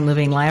Design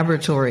Living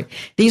Laboratory.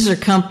 These are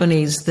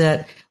companies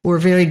that were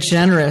very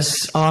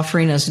generous,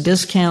 offering us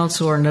discounts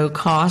or no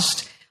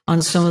cost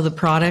on some of the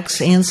products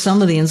and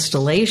some of the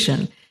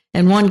installation.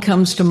 And one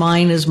comes to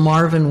mind is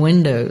Marvin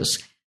Windows.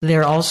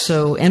 They're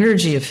also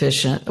energy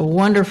efficient, a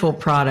wonderful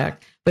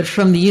product. But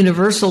from the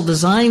Universal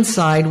Design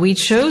side, we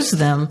chose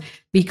them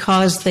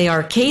because they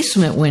are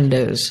casement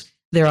windows.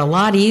 They're a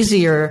lot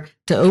easier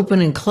to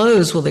open and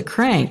close with a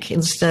crank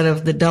instead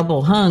of the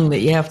double hung that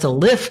you have to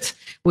lift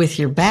with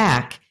your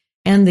back.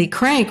 And the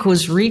crank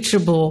was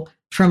reachable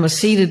from a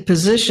seated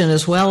position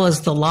as well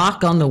as the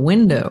lock on the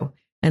window.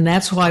 And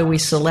that's why we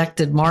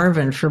selected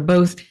Marvin for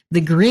both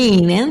the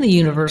green and the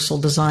universal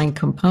design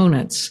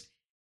components.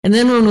 And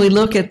then when we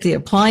look at the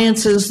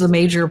appliances, the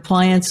major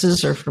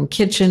appliances are from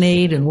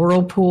KitchenAid and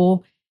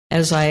Whirlpool.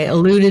 As I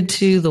alluded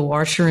to, the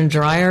washer and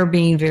dryer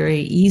being very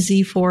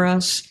easy for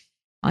us.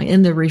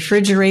 In the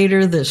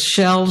refrigerator, the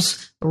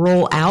shelves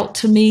roll out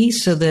to me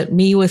so that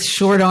me with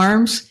short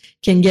arms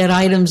can get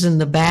items in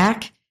the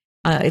back.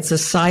 It's a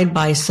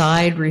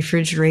side-by-side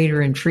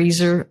refrigerator and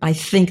freezer. I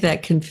think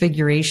that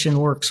configuration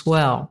works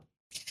well.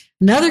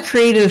 Another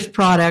creative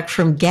product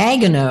from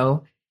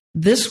Gaggenau,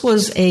 this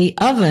was a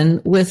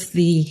oven with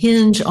the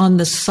hinge on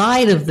the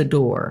side of the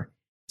door.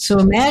 So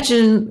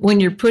imagine when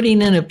you're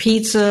putting in a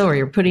pizza or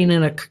you're putting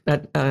in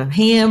a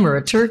ham or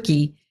a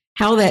turkey,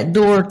 how that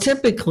door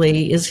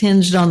typically is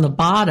hinged on the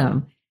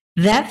bottom.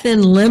 That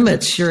then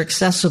limits your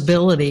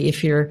accessibility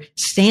if you're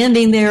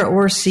standing there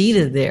or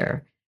seated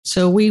there.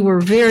 So we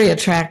were very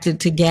attracted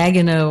to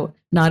Gaggenau,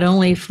 not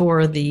only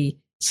for the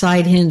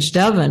side hinged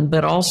oven,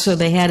 but also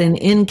they had an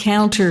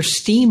in-counter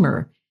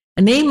steamer.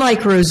 A name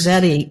like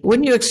Rossetti,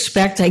 wouldn't you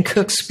expect I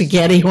cook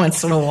spaghetti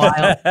once in a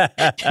while?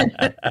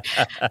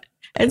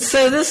 And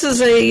so this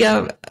is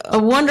a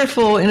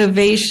wonderful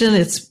innovation.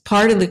 It's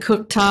part of the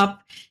cooktop.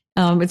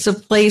 It's a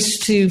place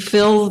to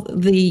fill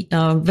the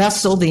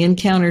vessel, the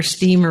in-counter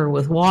steamer,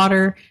 with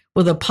water,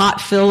 with a pot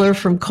filler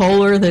from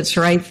Kohler that's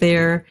right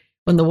there.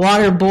 When the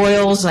water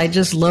boils, I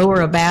just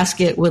lower a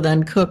basket with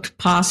uncooked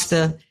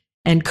pasta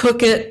and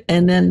cook it,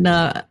 and then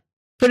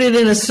put it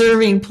in a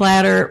serving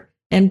platter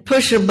and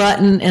push a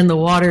button, and the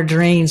water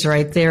drains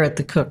right there at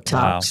the cooktop.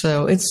 Wow.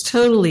 So it's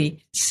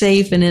totally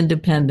safe and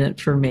independent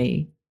for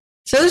me.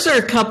 So those are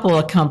a couple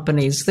of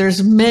companies.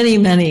 There's many,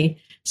 many.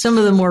 Some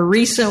of the more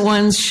recent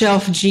ones,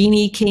 Shelf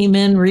Genie came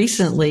in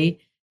recently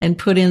and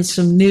put in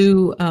some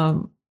new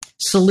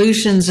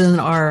solutions in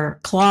our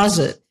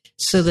closet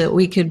so that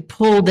we could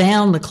pull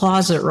down the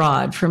closet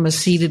rod from a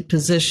seated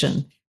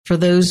position for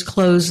those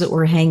clothes that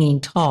were hanging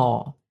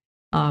tall.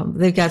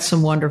 They've got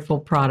some wonderful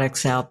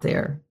products out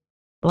there.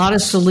 A lot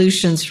of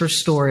solutions for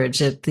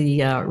storage at the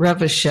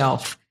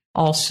Revishelf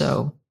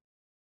also.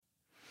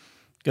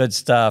 Good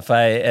stuff.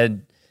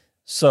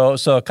 So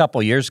a couple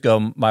of years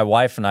ago, my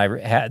wife and I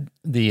had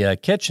the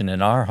kitchen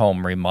in our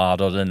home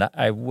remodeled, and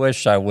I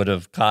wish I would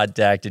have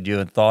contacted you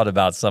and thought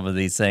about some of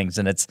these things.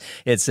 And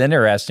it's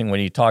interesting when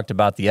you talked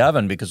about the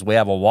oven, because we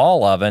have a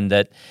wall oven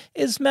that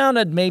is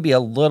mounted maybe a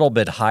little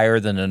bit higher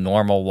than a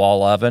normal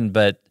wall oven,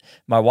 but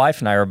my wife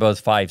and I are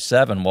both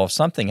 5'7". Well, if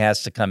something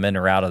has to come in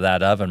or out of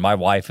that oven, my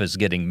wife is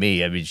getting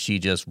me. I mean, she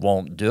just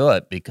won't do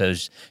it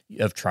because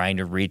of trying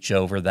to reach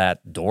over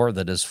that door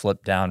that is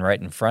flipped down right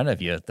in front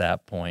of you at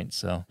that point.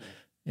 So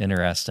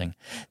interesting.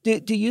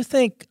 Do you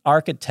think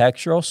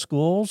architectural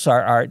schools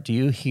do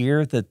you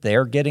hear that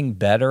they're getting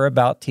better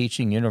about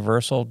teaching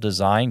universal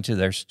design to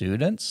their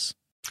students?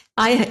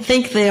 I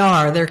think they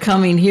are. They're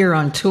coming here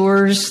on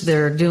tours.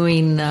 They're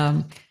doing,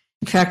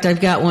 in fact,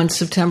 I've got one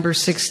September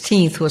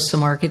 16th with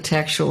some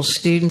architectural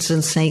students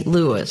in St.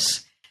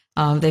 Louis.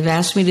 They've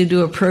asked me to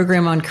do a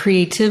program on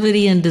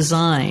creativity and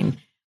design.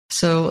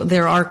 So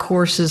there are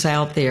courses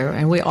out there,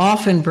 and we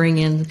often bring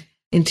in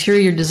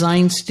interior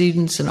design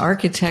students and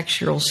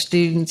architectural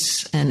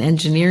students and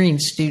engineering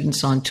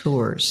students on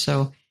tours.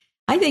 So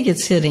I think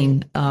it's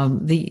hitting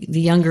the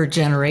younger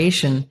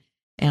generation,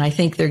 and I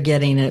think they're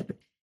getting it.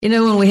 You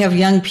know, when we have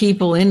young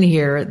people in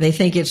here, they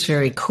think it's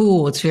very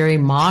cool. It's very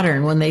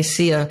modern when they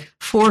see a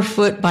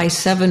 4-foot by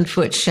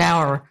 7-foot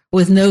shower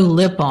with no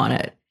lip on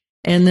it.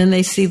 And then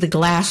they see the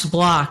glass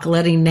block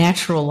letting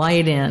natural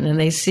light in, and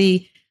they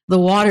see the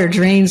water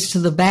drains to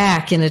the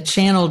back in a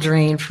channel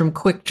drain from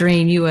Quick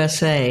Drain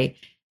USA.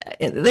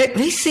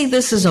 They see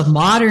this as a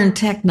modern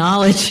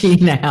technology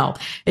now.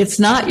 It's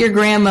not your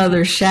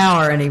grandmother's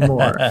shower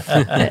anymore.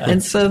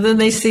 And so then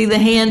they see the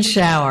hand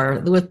shower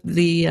with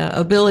the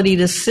ability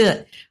to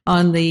sit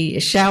on the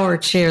shower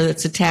chair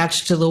that's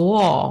attached to the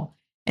wall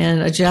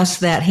and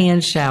adjust that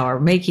hand shower,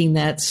 making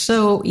that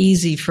so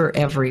easy for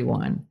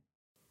everyone.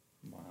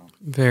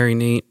 Very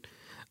neat.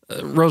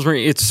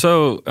 Rosemary, it's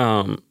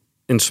so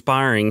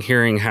inspiring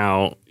hearing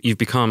how you've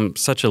become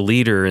such a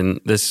leader in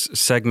this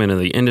segment of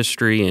the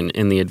industry and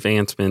in the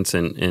advancements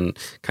and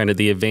kind of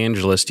the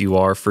evangelist you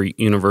are for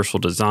universal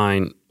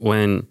design.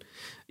 When,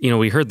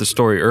 we heard the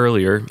story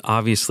earlier,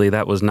 obviously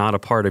that was not a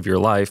part of your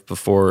life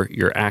before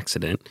your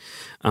accident,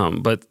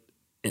 but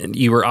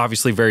you were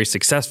obviously very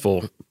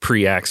successful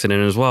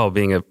pre-accident as well,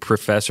 being a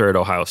professor at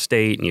Ohio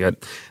State, and you had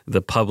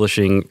the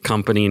publishing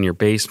company in your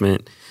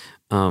basement.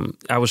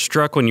 I was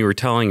struck when you were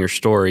telling your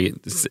story.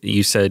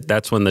 You said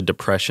that's when the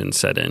depression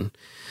set in.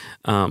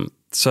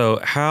 So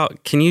how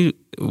can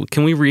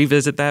we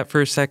revisit that for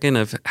a second?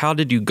 Of how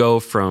did you go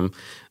from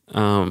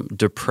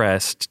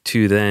depressed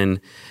to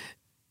then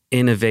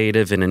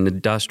innovative and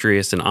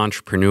industrious and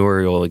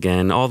entrepreneurial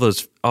again? All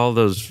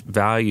those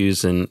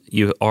values and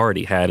you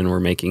already had and were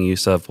making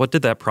use of. What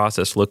did that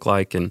process look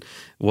like, and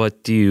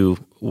what do you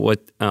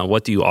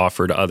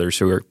offer to others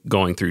who are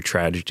going through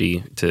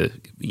tragedy to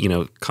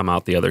come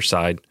out the other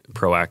side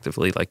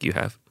proactively like you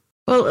have?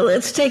 Well,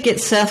 let's take it,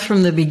 Seth,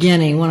 from the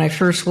beginning. When I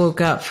first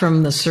woke up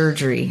from the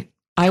surgery,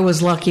 I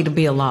was lucky to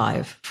be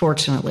alive,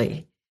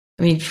 fortunately.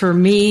 I mean, for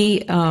me,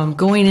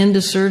 going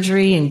into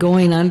surgery and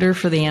going under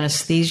for the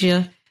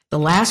anesthesia, the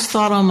last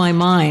thought on my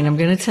mind, I'm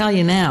going to tell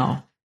you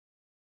now,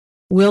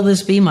 will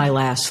this be my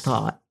last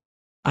thought?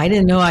 I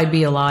didn't know I'd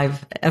be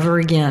alive ever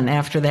again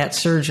after that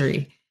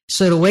surgery.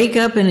 So to wake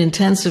up in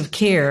intensive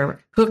care,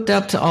 hooked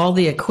up to all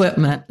the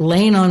equipment,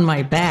 laying on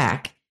my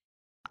back,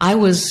 I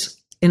was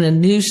in a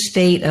new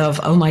state of,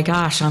 oh my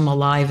gosh, I'm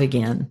alive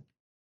again.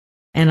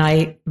 And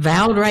I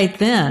vowed right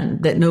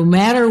then that no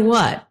matter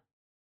what,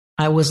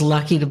 I was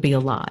lucky to be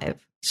alive.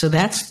 So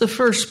that's the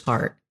first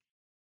part.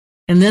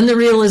 And then the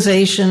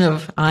realization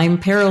of I'm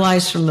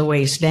paralyzed from the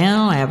waist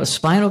down. I have a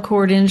spinal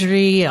cord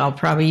injury. I'll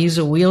probably use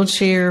a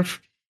wheelchair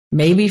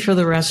maybe for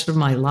the rest of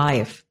my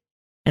life.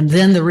 And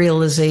then the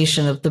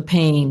realization of the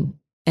pain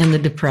and the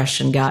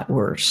depression got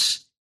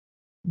worse.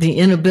 The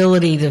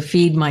inability to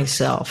feed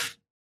myself,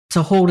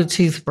 to hold a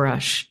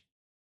toothbrush,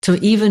 to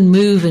even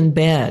move in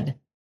bed.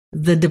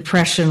 The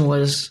depression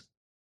was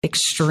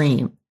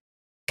extreme.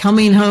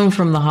 Coming home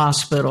from the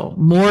hospital,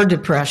 more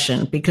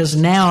depression, because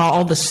now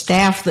all the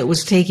staff that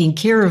was taking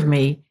care of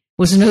me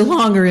was no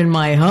longer in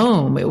my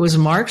home. It was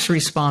Mark's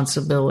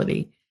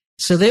responsibility.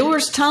 So there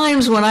was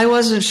times when I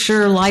wasn't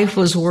sure life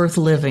was worth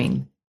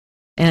living.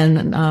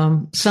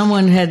 And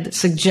someone had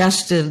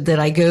suggested that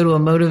I go to a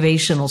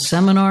motivational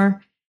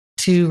seminar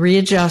to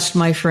readjust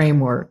my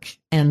framework.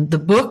 And the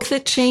book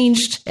that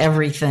changed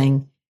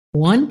everything,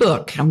 one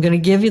book, I'm going to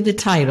give you the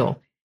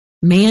title,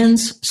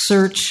 Man's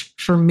Search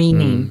for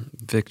Meaning.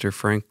 Viktor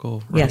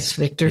Frankl. Right? Yes,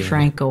 Viktor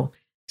Frankl.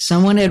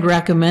 Someone had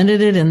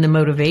recommended it in the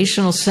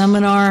motivational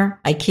seminar.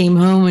 I came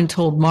home and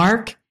told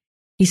Mark.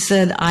 He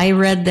said, I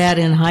read that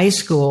in high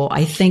school.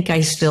 I think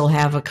I still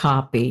have a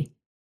copy.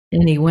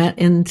 And he went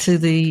into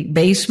the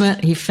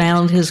basement. He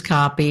found his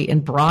copy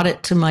and brought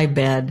it to my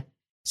bed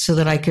so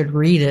that I could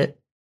read it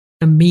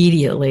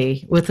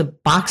immediately with a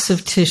box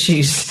of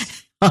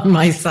tissues on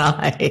my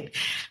side.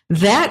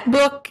 That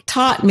book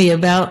taught me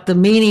about the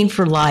meaning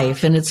for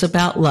life, and it's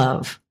about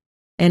love.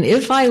 And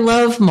if I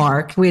love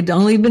Mark, we had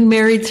only been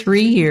married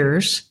 3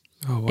 years.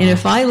 Oh, wow. And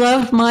if I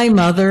love my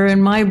mother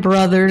and my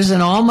brothers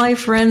and all my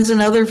friends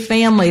and other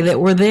family that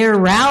were there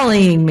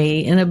rallying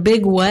me in a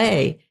big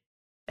way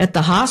at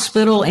the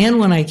hospital and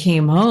when I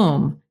came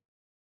home,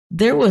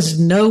 there was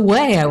no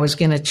way I was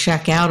going to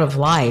check out of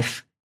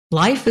life.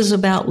 Life is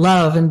about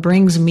love and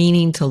brings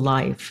meaning to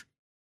life.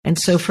 And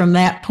so from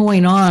that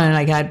point on,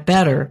 I got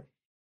better.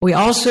 We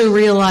also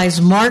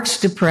realized Mark's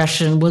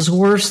depression was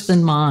worse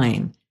than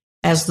mine.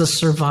 As the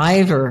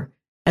survivor,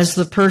 as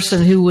the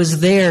person who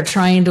was there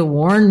trying to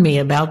warn me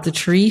about the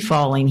tree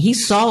falling. He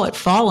saw it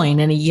falling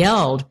and he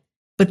yelled,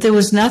 but there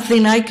was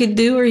nothing I could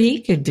do or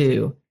he could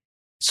do.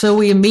 So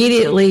we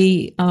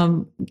immediately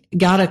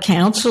got a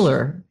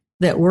counselor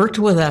that worked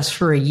with us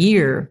for a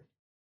year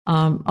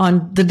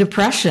on the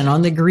depression,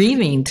 on the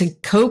grieving, to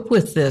cope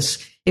with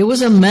this. It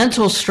was a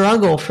mental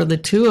struggle for the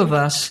two of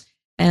us,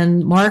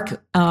 and Mark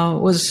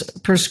was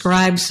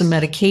prescribed some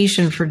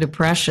medication for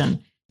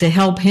depression to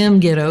help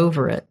him get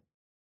over it.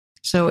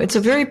 So it's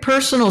a very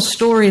personal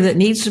story that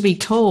needs to be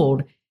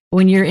told.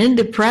 When you're in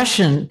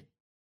depression,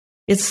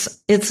 it's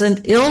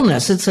an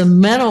illness. It's a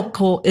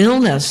medical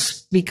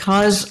illness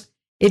because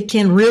it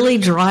can really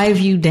drive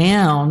you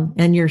down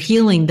and your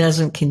healing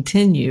doesn't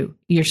continue.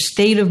 Your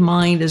state of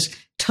mind is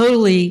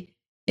totally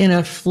in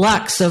a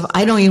flux of,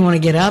 I don't even want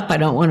to get up. I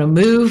don't want to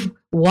move.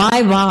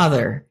 Why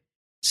bother?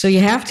 So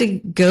you have to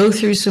go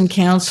through some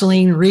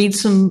counseling, read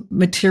some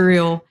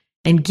material,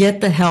 and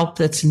get the help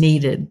that's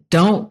needed.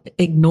 Don't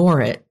ignore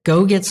it.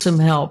 Go get some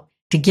help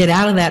to get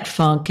out of that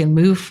funk and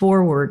move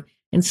forward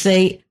and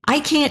say,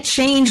 I can't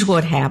change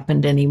what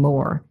happened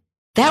anymore.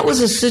 That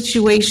was a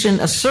situation,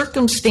 a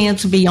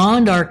circumstance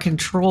beyond our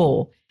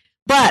control,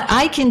 but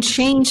I can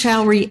change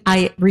how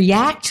I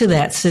react to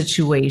that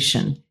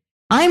situation.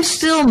 I'm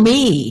still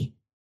me.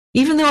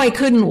 Even though I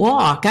couldn't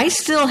walk, I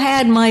still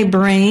had my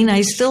brain.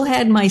 I still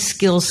had my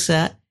skill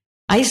set.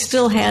 I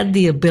still had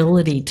the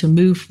ability to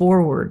move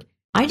forward.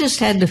 I just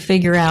had to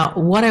figure out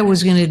what I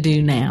was going to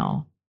do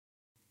now.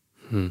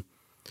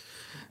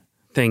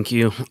 Thank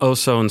you. Oh,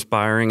 so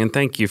inspiring. And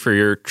thank you for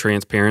your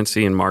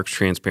transparency and Mark's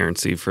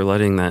transparency for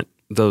letting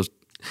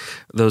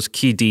those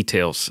key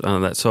details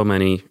that so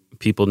many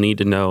people need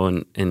to know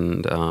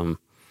and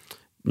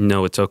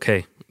know it's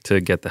okay to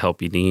get the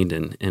help you need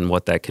and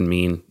what that can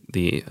mean,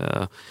 the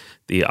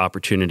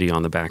opportunity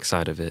on the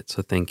backside of it.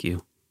 So thank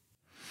you.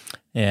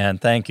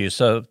 And thank you.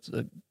 So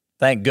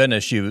thank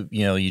goodness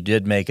you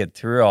did make it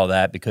through all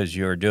that, because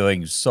you're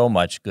doing so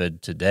much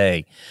good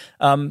today.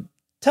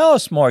 Tell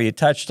us more. You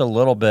touched a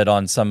little bit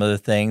on some of the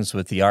things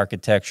with the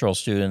architectural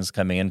students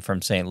coming in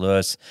from St.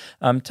 Louis.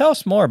 Tell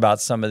us more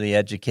about some of the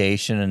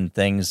education and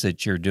things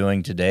that you're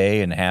doing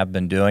today and have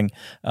been doing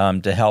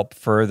to help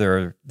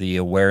further the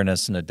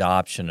awareness and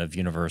adoption of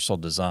universal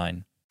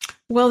design.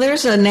 Well,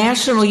 there's a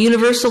National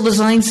Universal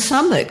Design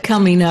Summit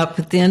coming up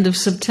at the end of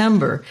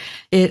September.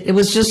 It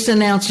was just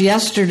announced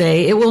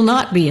yesterday. It will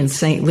not be in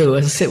St.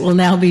 Louis. It will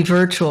now be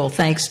virtual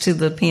thanks to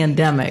the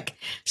pandemic.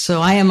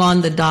 So I am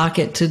on the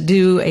docket to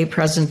do a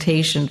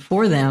presentation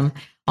for them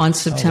on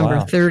September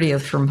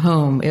 30th from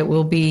home. It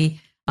will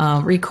be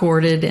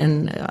recorded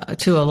and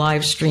to a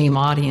live stream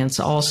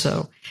audience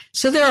also.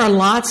 So there are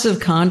lots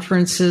of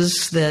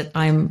conferences that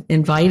I'm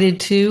invited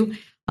to,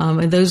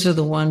 and those are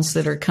the ones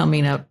that are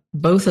coming up,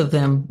 both of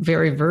them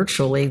very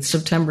virtually.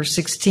 September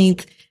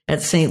 16th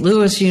at St.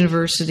 Louis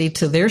University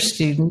to their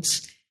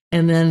students,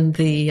 and then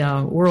the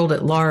world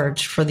at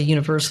large for the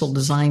Universal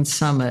Design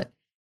Summit.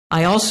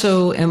 I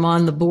also am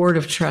on the board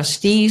of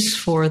trustees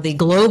for the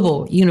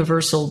Global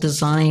Universal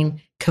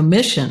Design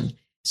Commission.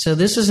 So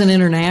this is an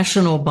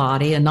international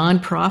body, a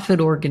nonprofit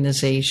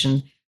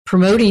organization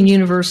promoting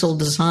universal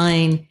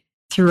design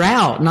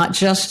throughout, not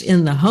just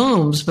in the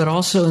homes, but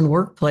also in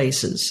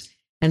workplaces.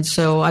 And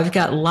so I've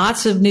got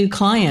lots of new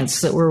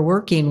clients that we're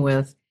working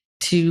with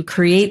to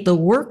create the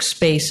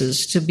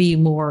workspaces to be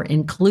more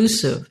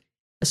inclusive,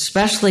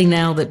 especially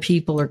now that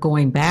people are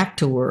going back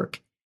to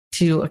work,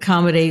 to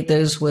accommodate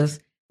those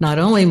with not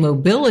only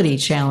mobility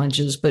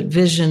challenges, but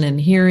vision and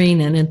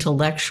hearing and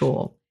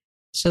intellectual.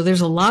 So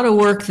there's a lot of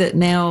work that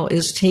now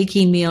is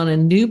taking me on a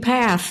new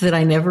path that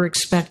I never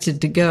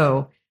expected to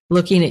go,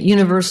 looking at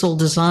universal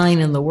design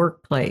in the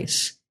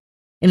workplace.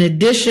 In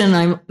addition,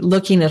 I'm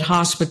looking at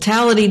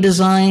hospitality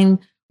design,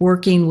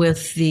 working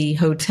with the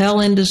hotel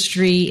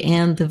industry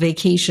and the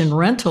vacation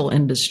rental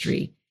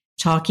industry,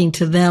 talking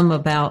to them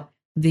about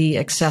the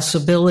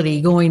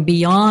accessibility going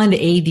beyond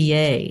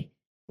ADA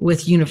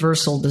with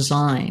universal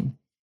design.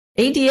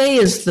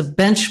 ADA is the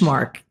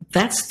benchmark.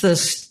 That's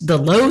the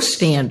low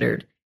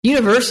standard.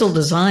 Universal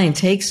design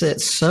takes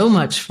it so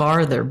much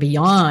farther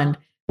beyond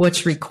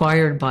what's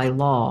required by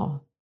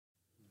law.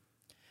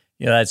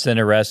 That's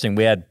interesting.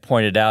 We had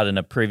pointed out in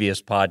a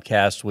previous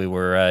podcast, we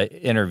were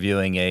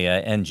interviewing a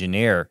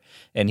engineer,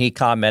 and he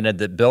commented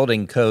that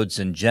building codes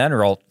in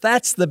general,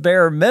 that's the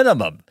bare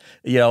minimum.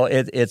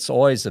 It's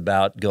always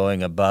about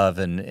going above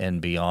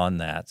and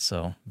beyond that.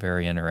 So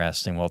very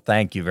interesting. Well,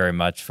 thank you very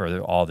much for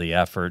all the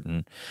effort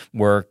and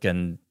work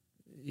and,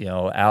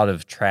 out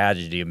of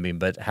tragedy.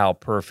 But how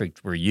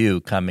perfect were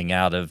you coming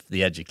out of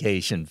the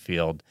education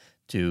field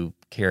to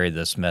carry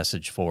this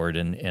message forward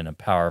in a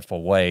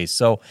powerful way?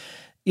 So,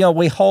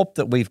 we hope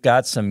that we've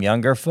got some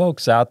younger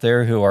folks out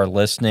there who are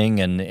listening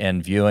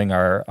and viewing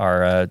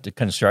our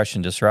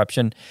Construction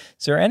Disruption.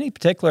 Is there any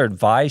particular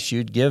advice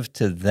you'd give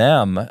to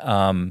them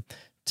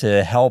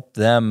to help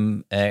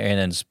them and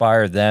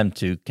inspire them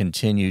to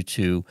continue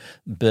to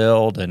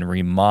build and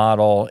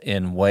remodel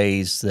in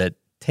ways that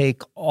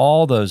take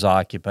all those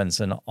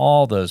occupants and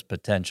all those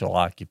potential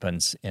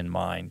occupants in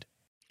mind?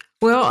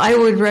 Well, I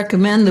would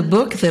recommend the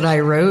book that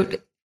I wrote.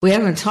 We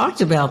haven't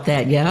talked about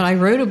that yet. I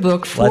wrote a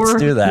book for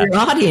your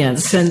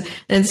audience,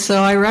 and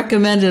so I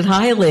recommend it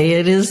highly.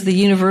 It is the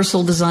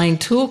Universal Design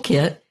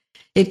Toolkit.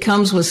 It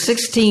comes with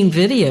 16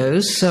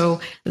 videos,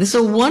 so this is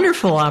a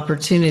wonderful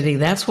opportunity.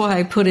 That's why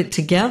I put it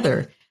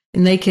together,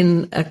 and they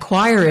can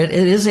acquire it.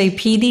 It is a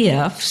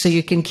PDF, so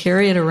you can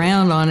carry it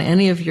around on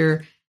any of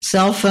your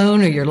cell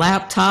phone or your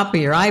laptop or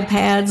your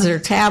iPads or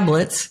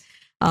tablets.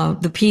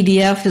 The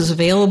PDF is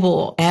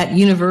available at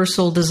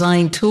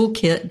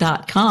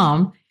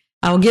universaldesign.toolkit.com.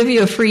 I'll give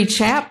you a free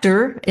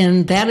chapter,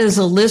 and that is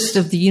a list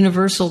of the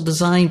universal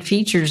design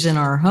features in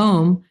our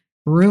home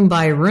room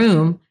by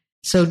room.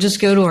 So just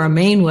go to our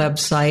main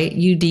website,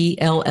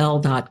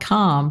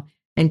 udll.com,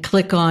 and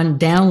click on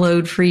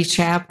Download Free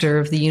Chapter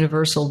of the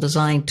Universal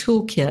Design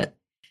Toolkit.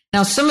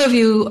 Now, some of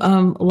you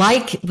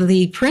like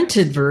the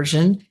printed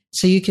version,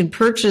 so you can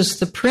purchase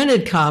the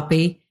printed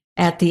copy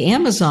at the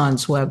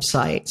Amazon's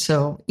website.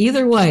 So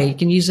either way, you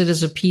can use it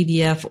as a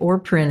PDF or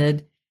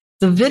printed.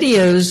 The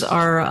videos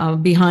are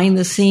behind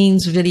the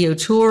scenes video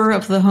tour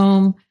of the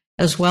home,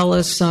 as well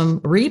as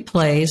some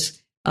replays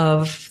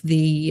of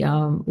the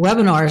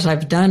webinars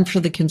I've done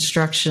for the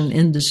construction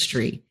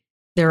industry.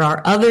 There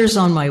are others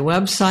on my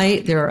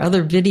website. There are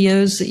other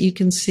videos that you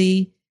can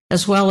see,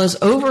 as well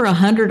as over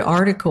 100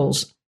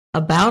 articles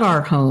about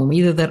our home,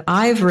 either that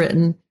I've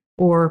written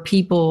or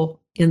people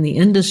in the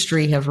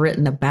industry have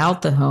written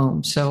about the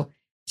home. So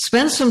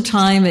spend some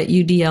time at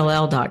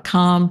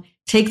udll.com.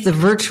 Take the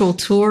virtual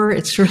tour.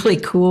 It's really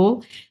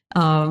cool.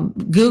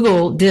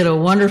 Google did a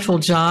wonderful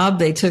job.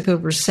 They took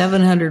over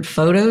 700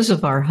 photos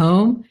of our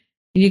home.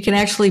 You can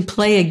actually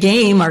play a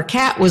game. Our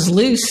cat was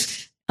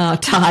loose,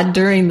 Todd,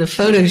 during the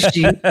photo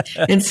shoot.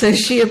 And so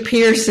she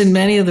appears in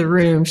many of the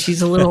rooms.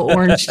 She's a little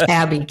orange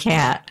tabby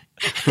cat.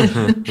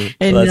 And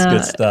that's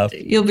good stuff.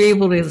 You'll be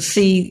able to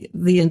see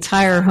the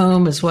entire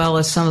home as well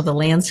as some of the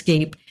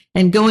landscape.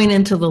 And going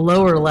into the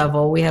lower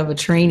level, we have a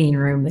training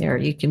room there.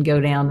 You can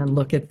go down and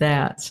look at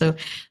that. So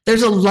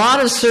there's a lot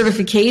of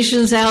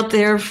certifications out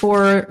there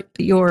for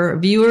your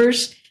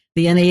viewers.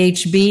 The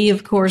NAHB,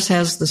 of course,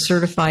 has the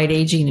Certified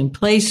Aging in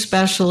Place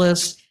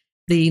Specialist.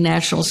 The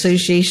National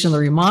Association of the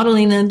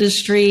Remodeling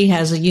Industry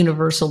has a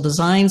Universal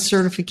Design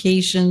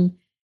certification.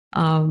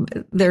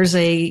 There's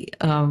a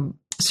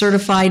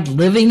Certified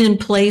Living in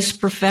Place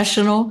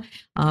Professional.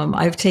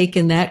 I've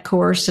taken that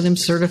course and am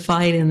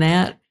certified in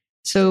that.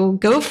 So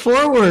go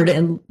forward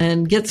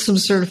and get some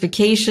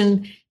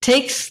certification.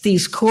 Take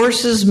these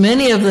courses.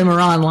 Many of them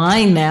are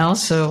online now,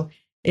 so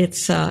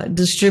it's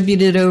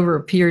distributed over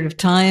a period of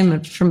time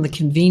and from the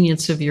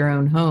convenience of your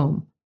own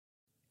home.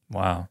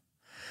 Wow.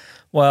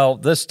 Well,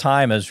 this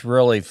time has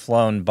really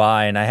flown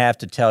by, and I have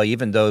to tell you,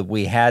 even though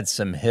we had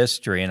some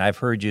history, and I've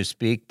heard you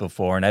speak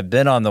before, and I've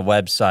been on the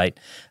website,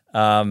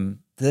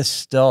 this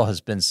still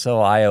has been so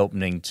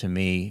eye-opening to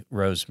me,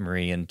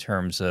 Rosemarie, in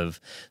terms of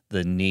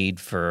the need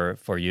for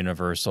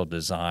universal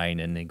design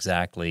and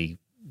exactly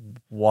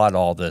what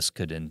all this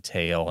could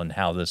entail and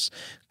how this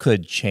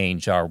could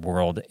change our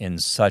world in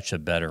such a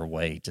better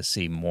way to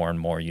see more and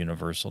more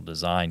universal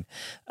design.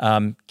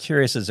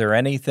 Curious, is there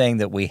anything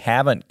that we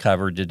haven't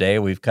covered today?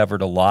 We've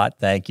covered a lot,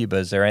 thank you, but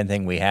is there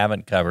anything we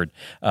haven't covered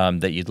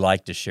that you'd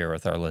like to share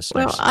with our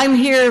listeners? Well, I'm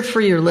here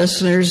for your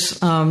listeners.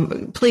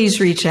 Please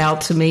reach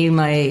out to me.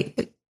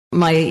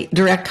 My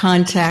direct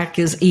contact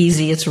is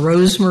easy. It's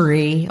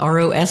Rosemarie,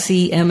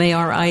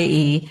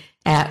 ROSEMARIE,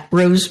 at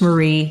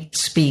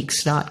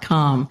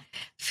rosemariespeaks.com.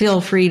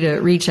 Feel free to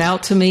reach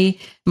out to me.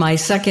 My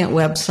second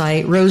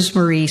website,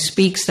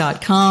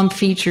 rosemariespeaks.com,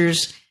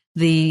 features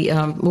the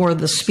more of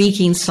the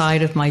speaking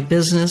side of my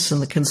business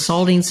and the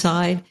consulting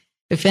side.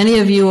 If any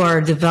of you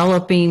are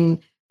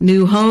developing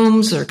new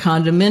homes or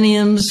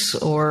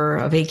condominiums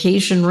or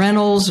vacation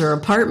rentals or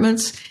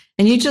apartments,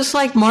 and you just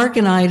like Mark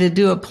and I to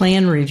do a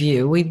plan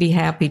review, we'd be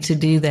happy to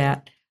do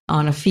that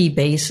on a fee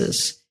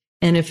basis.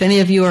 And if any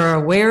of you are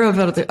aware of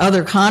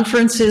other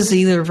conferences,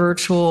 either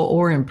virtual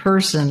or in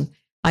person,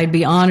 I'd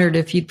be honored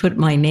if you'd put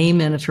my name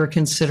in for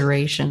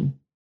consideration.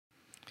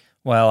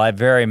 Well, I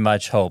very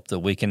much hope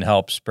that we can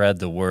help spread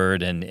the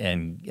word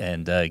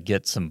and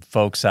get some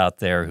folks out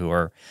there who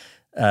are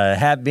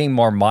being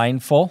more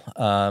mindful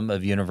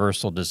of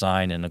universal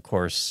design, and of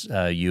course,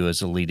 you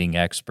as a leading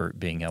expert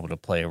being able to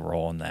play a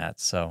role in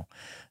that. So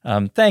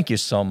thank you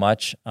so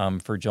much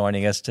for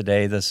joining us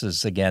today. This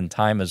is, again,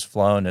 time has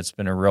flown. It's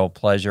been a real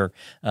pleasure.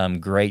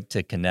 Great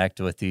to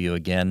connect with you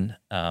again.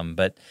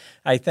 But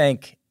I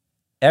thank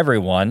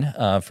everyone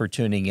for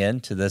tuning in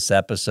to this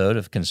episode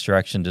of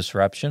Construction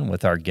Disruption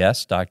with our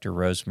guest, Dr.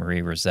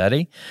 Rosemarie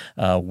Rossetti,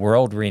 a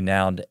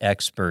world-renowned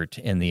expert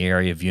in the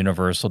area of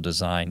universal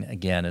design.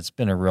 Again, it's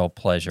been a real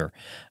pleasure.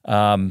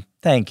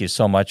 Thank you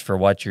so much for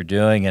what you're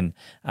doing, and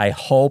I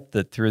hope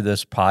that through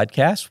this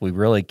podcast, we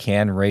really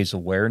can raise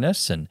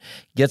awareness and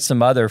get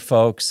some other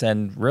folks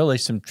and really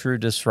some true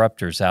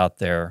disruptors out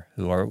there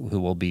who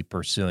will be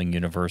pursuing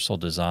universal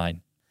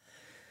design.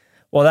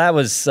 Well,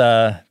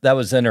 that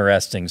was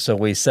interesting. So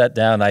we sat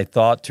down, I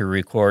thought, to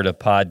record a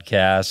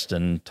podcast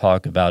and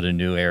talk about a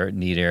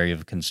neat area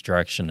of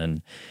construction,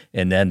 and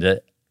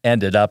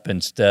ended up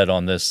instead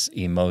on this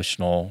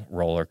emotional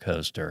roller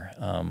coaster.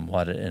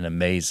 What an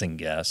amazing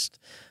guest.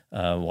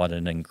 What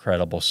an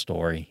incredible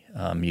story.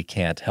 You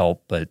can't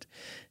help but,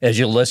 as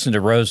you listen to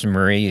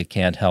Rosemarie, you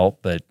can't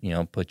help but,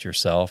 put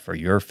yourself or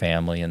your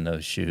family in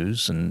those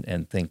shoes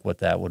and think what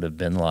that would have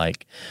been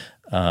like.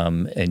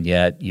 And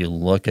yet you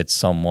look at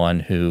someone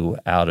who,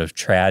 out of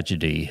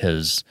tragedy,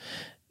 has,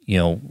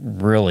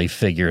 really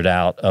figured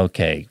out,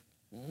 okay,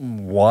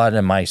 what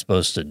am I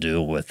supposed to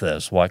do with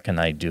this? What can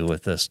I do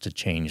with this to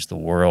change the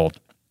world?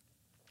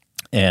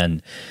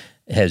 And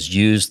has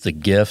used the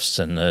gifts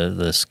and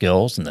the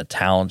skills and the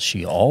talents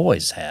she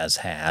always has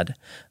had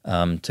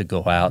to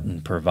go out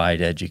and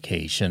provide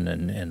education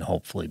and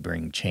hopefully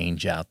bring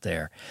change out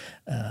there.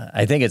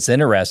 I think it's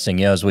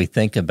interesting, as we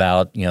think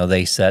about,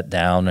 they sat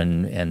down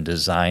and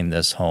designed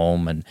this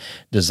home and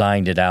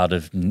designed it out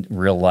of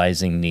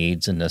realizing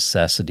needs and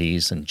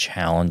necessities and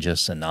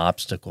challenges and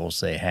obstacles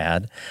they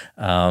had.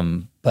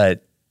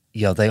 But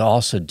they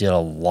also did a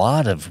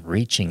lot of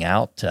reaching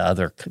out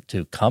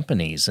to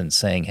companies and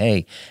saying,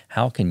 hey,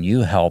 how can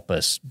you help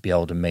us be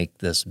able to make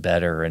this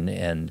better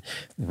and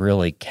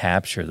really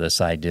capture this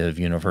idea of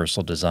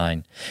universal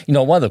design?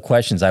 One of the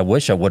questions I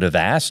wish I would have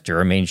asked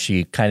her,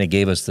 she kind of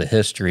gave us the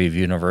history of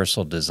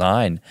universal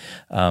design.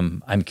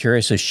 I'm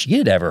curious if she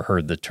had ever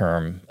heard the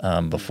term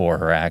before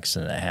her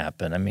accident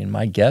happened.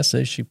 My guess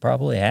is she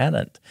probably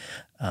hadn't.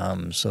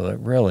 So it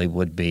really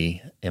would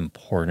be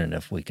important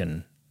if we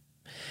can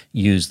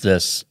use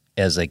this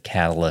as a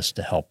catalyst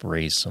to help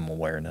raise some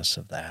awareness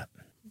of that.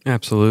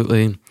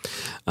 Absolutely.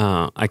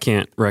 I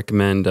can't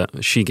recommend,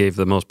 she gave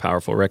the most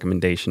powerful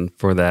recommendation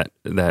for that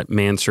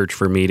Man Search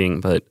for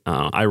meeting, but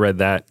I read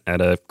that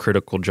at a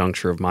critical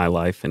juncture of my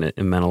life, and it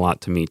meant a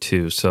lot to me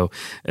too. So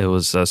it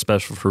was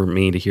special for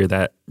me to hear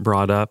that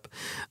brought up,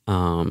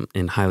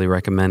 and highly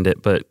recommend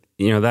it. But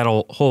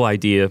that whole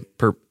idea,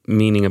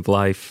 meaning of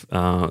life,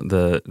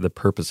 the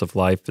purpose of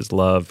life is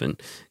love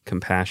and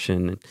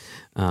compassion. And,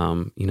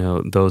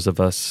 those of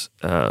us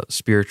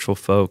spiritual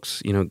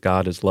folks,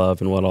 God is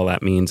love and what all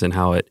that means and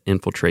how it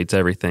infiltrates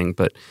everything.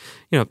 But,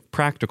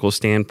 practical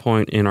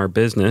standpoint in our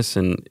business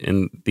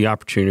and the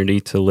opportunity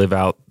to live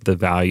out the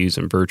values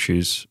and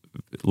virtues,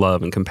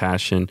 love and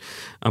compassion,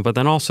 but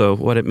then also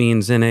what it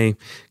means in a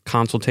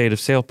consultative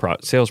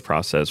sales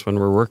process when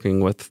we're working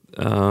with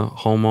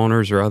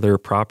homeowners or other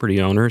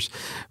property owners,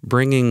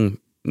 bringing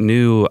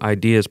new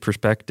ideas,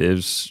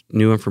 perspectives,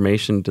 new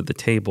information to the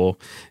table,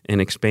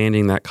 and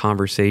expanding that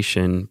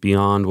conversation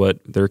beyond what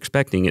they're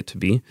expecting it to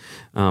be.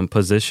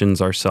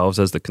 Positions ourselves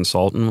as the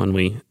consultant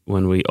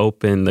when we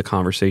open the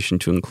conversation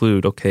to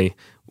include, okay,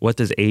 what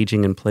does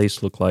aging in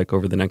place look like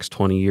over the next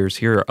 20 years?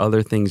 Here are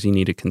other things you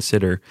need to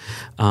consider.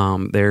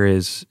 There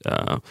is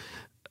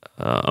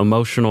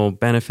emotional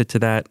benefit to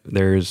that.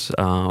 There's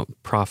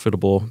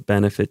profitable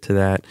benefit to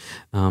that.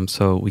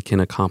 So we can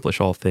accomplish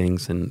all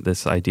things, and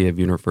this idea of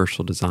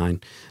universal design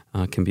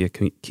can be a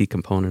key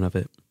component of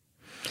it.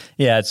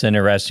 Yeah, it's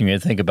interesting to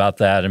think about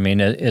that.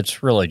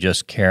 It's really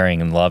just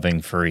caring and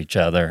loving for each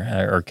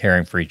other, or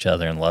caring for each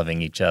other and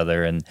loving each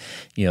other, and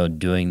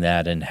doing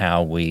that in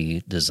how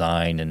we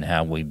design and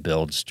how we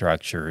build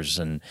structures.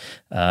 And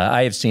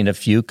I have seen a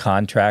few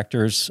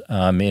contractors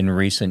in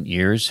recent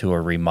years who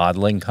are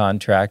remodeling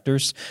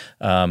contractors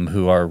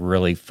who are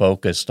really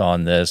focused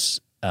on this.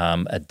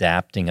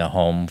 Adapting a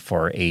home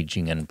for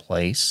aging in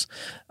place.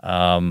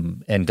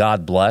 And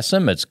God bless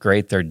them. It's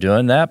great they're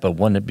doing that, but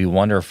wouldn't it be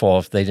wonderful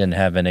if they didn't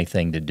have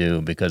anything to do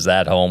because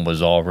that home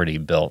was already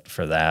built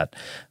for that,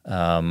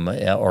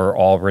 or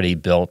already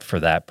built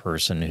for that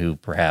person who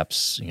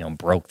perhaps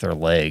broke their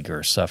leg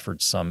or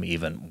suffered some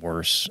even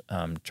worse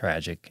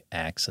tragic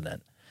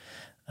accident.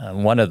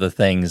 One of the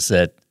things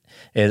that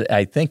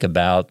I think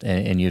about,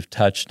 and you've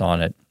touched on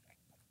it,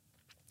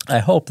 I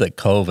hope that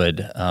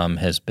COVID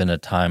has been a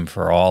time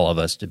for all of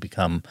us to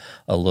become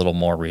a little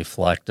more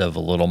reflective, a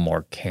little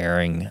more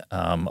caring,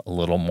 a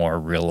little more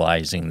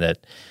realizing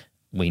that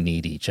we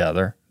need each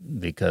other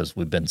because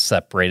we've been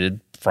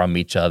separated from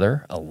each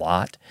other a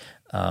lot.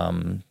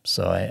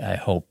 So I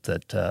hope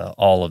that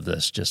all of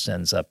this just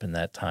ends up in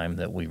that time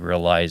that we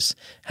realize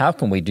how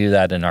can we do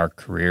that in our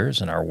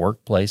careers, in our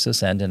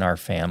workplaces, and in our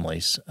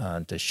families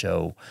to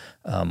show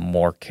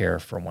more care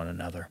for one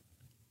another.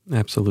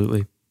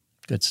 Absolutely.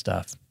 Good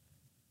stuff.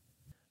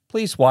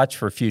 Please watch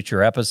for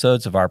future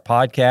episodes of our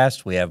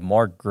podcast. We have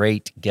more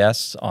great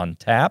guests on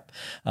tap.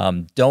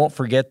 Don't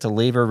forget to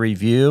leave a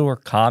review or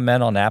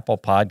comment on Apple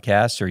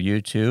Podcasts or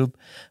YouTube.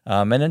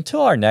 And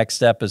until our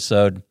next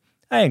episode,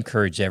 I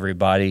encourage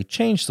everybody,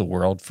 change the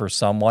world for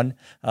someone.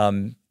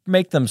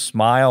 Make them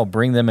smile,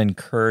 bring them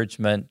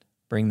encouragement,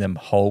 bring them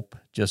hope,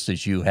 just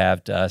as you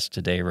have to us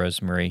today,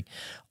 Rosemarie.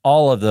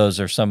 All of those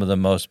are some of the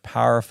most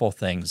powerful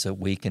things that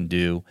we can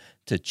do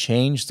to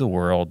change the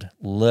world,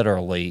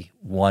 literally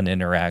one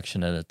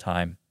interaction at a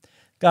time.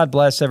 God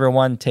bless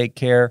everyone. Take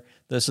care.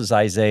 This is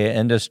Isaiah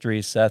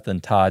Industries, Seth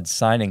and Todd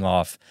signing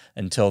off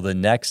until the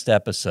next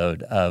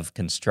episode of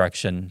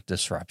Construction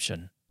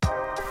Disruption.